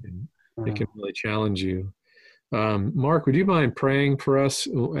 So it can really challenge you. Mark, would you mind praying for us?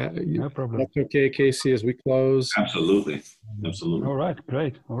 No problem. That's okay, Casey, as we close? Absolutely. All right,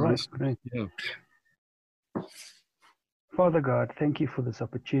 great. All right, great. Yeah. Father God, thank you for this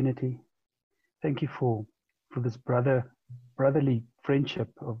opportunity. Thank you for this brotherly friendship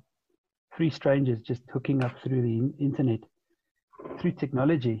of three strangers just hooking up through the internet, through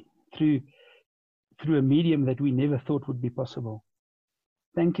technology, through a medium that we never thought would be possible.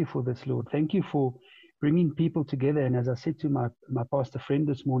 Thank you for this, Lord. Thank you for bringing people together. And as I said to my pastor friend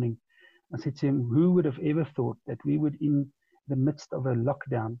this morning, I said to him, who would have ever thought that we would, in the midst of a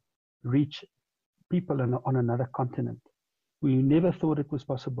lockdown, reach people on another continent? We never thought it was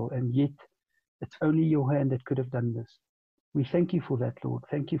possible, and yet it's only your hand that could have done this. We thank you for that, Lord.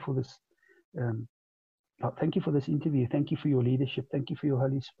 Thank you for this. Thank you for this interview. Thank you for your leadership. Thank you for your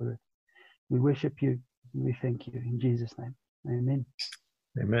Holy Spirit. We worship you. And we thank you in Jesus' name. Amen.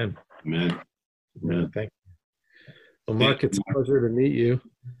 Amen. Amen. Amen. Thank you. Well, Mark, it's a pleasure to meet you.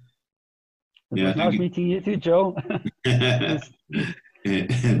 It was nice meeting you too, Joel. What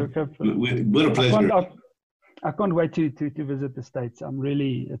a pleasure. I can't wait to visit the States. I'm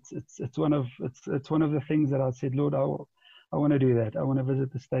really, it's one of the things that I said, Lord, I want to do that. I want to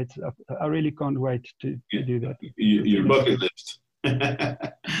visit the States. I really can't wait to do that. Your bucket list.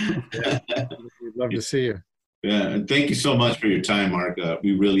 We'd love to see you. Yeah, and thank you so much for your time, Mark.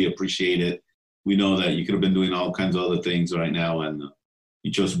 We really appreciate it. We know that you could have been doing all kinds of other things right now, and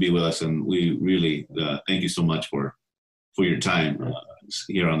you chose to be with us, and we really thank you so much for your time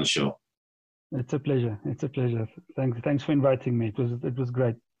here on the show. It's a pleasure. It's a pleasure. Thanks for inviting me. It was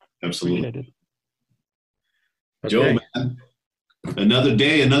great. Absolutely. Appreciate it. Okay. Joe, man, another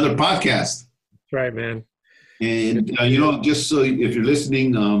day, another podcast. That's right, man. And just so if you're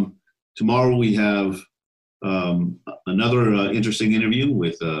listening, tomorrow we have another interesting interview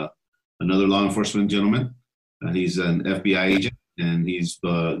with another law enforcement gentleman. He's an FBI agent, and he's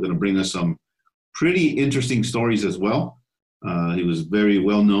going to bring us some pretty interesting stories as well. He was very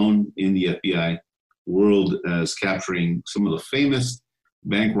well known in the FBI world as capturing some of the famous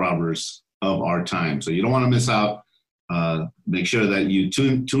bank robbers of our time. So you don't want to miss out. Make sure that you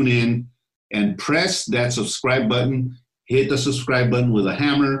tune in and press that subscribe button. Hit the subscribe button with a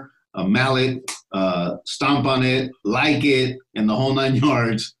hammer, a mallet, stomp on it, like it, and the whole 9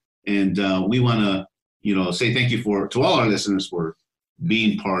 yards. And we want to, say thank you to all our listeners for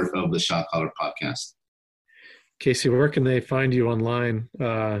being part of the Shot Caller podcast. Casey, where can they find you online?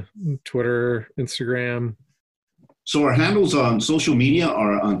 Twitter, Instagram? So our handles on social media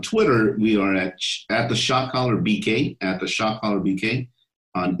are on Twitter. We are at the Shot Caller BK, at the Shot Caller BK.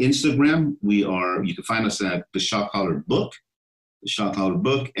 On Instagram, you can find us at the Shot Caller Book, the Shot Caller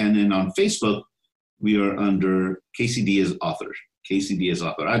Book. And then on Facebook, we are under Casey Diaz Author, Casey Diaz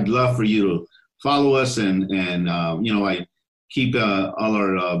Author. I'd love for you to follow us, and I keep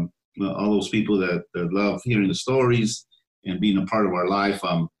all those people that love hearing the stories and being a part of our life.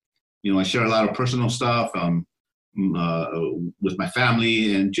 I share a lot of personal stuff with my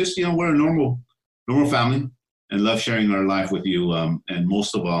family, and just we're a normal family, and love sharing our life with you. And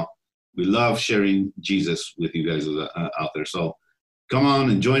most of all, we love sharing Jesus with you guys out there. So come on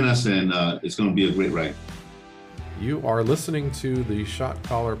and join us, and it's going to be a great ride. You are listening to the Shot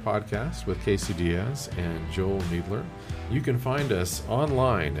Caller podcast with Casey Diaz and Joel Needler. You can find us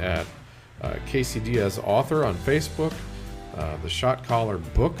online at Casey Diaz Author on Facebook, the Shot Caller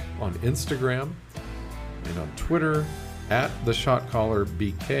Book on Instagram, and on Twitter at the Shot Caller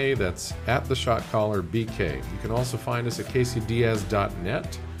BK. That's at the Shot Caller BK. You can also find us at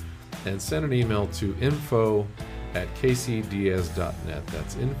caseydiaz.net and send an email to info@caseydiaz.net.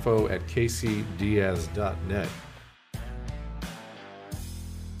 That's info@caseydiaz.net.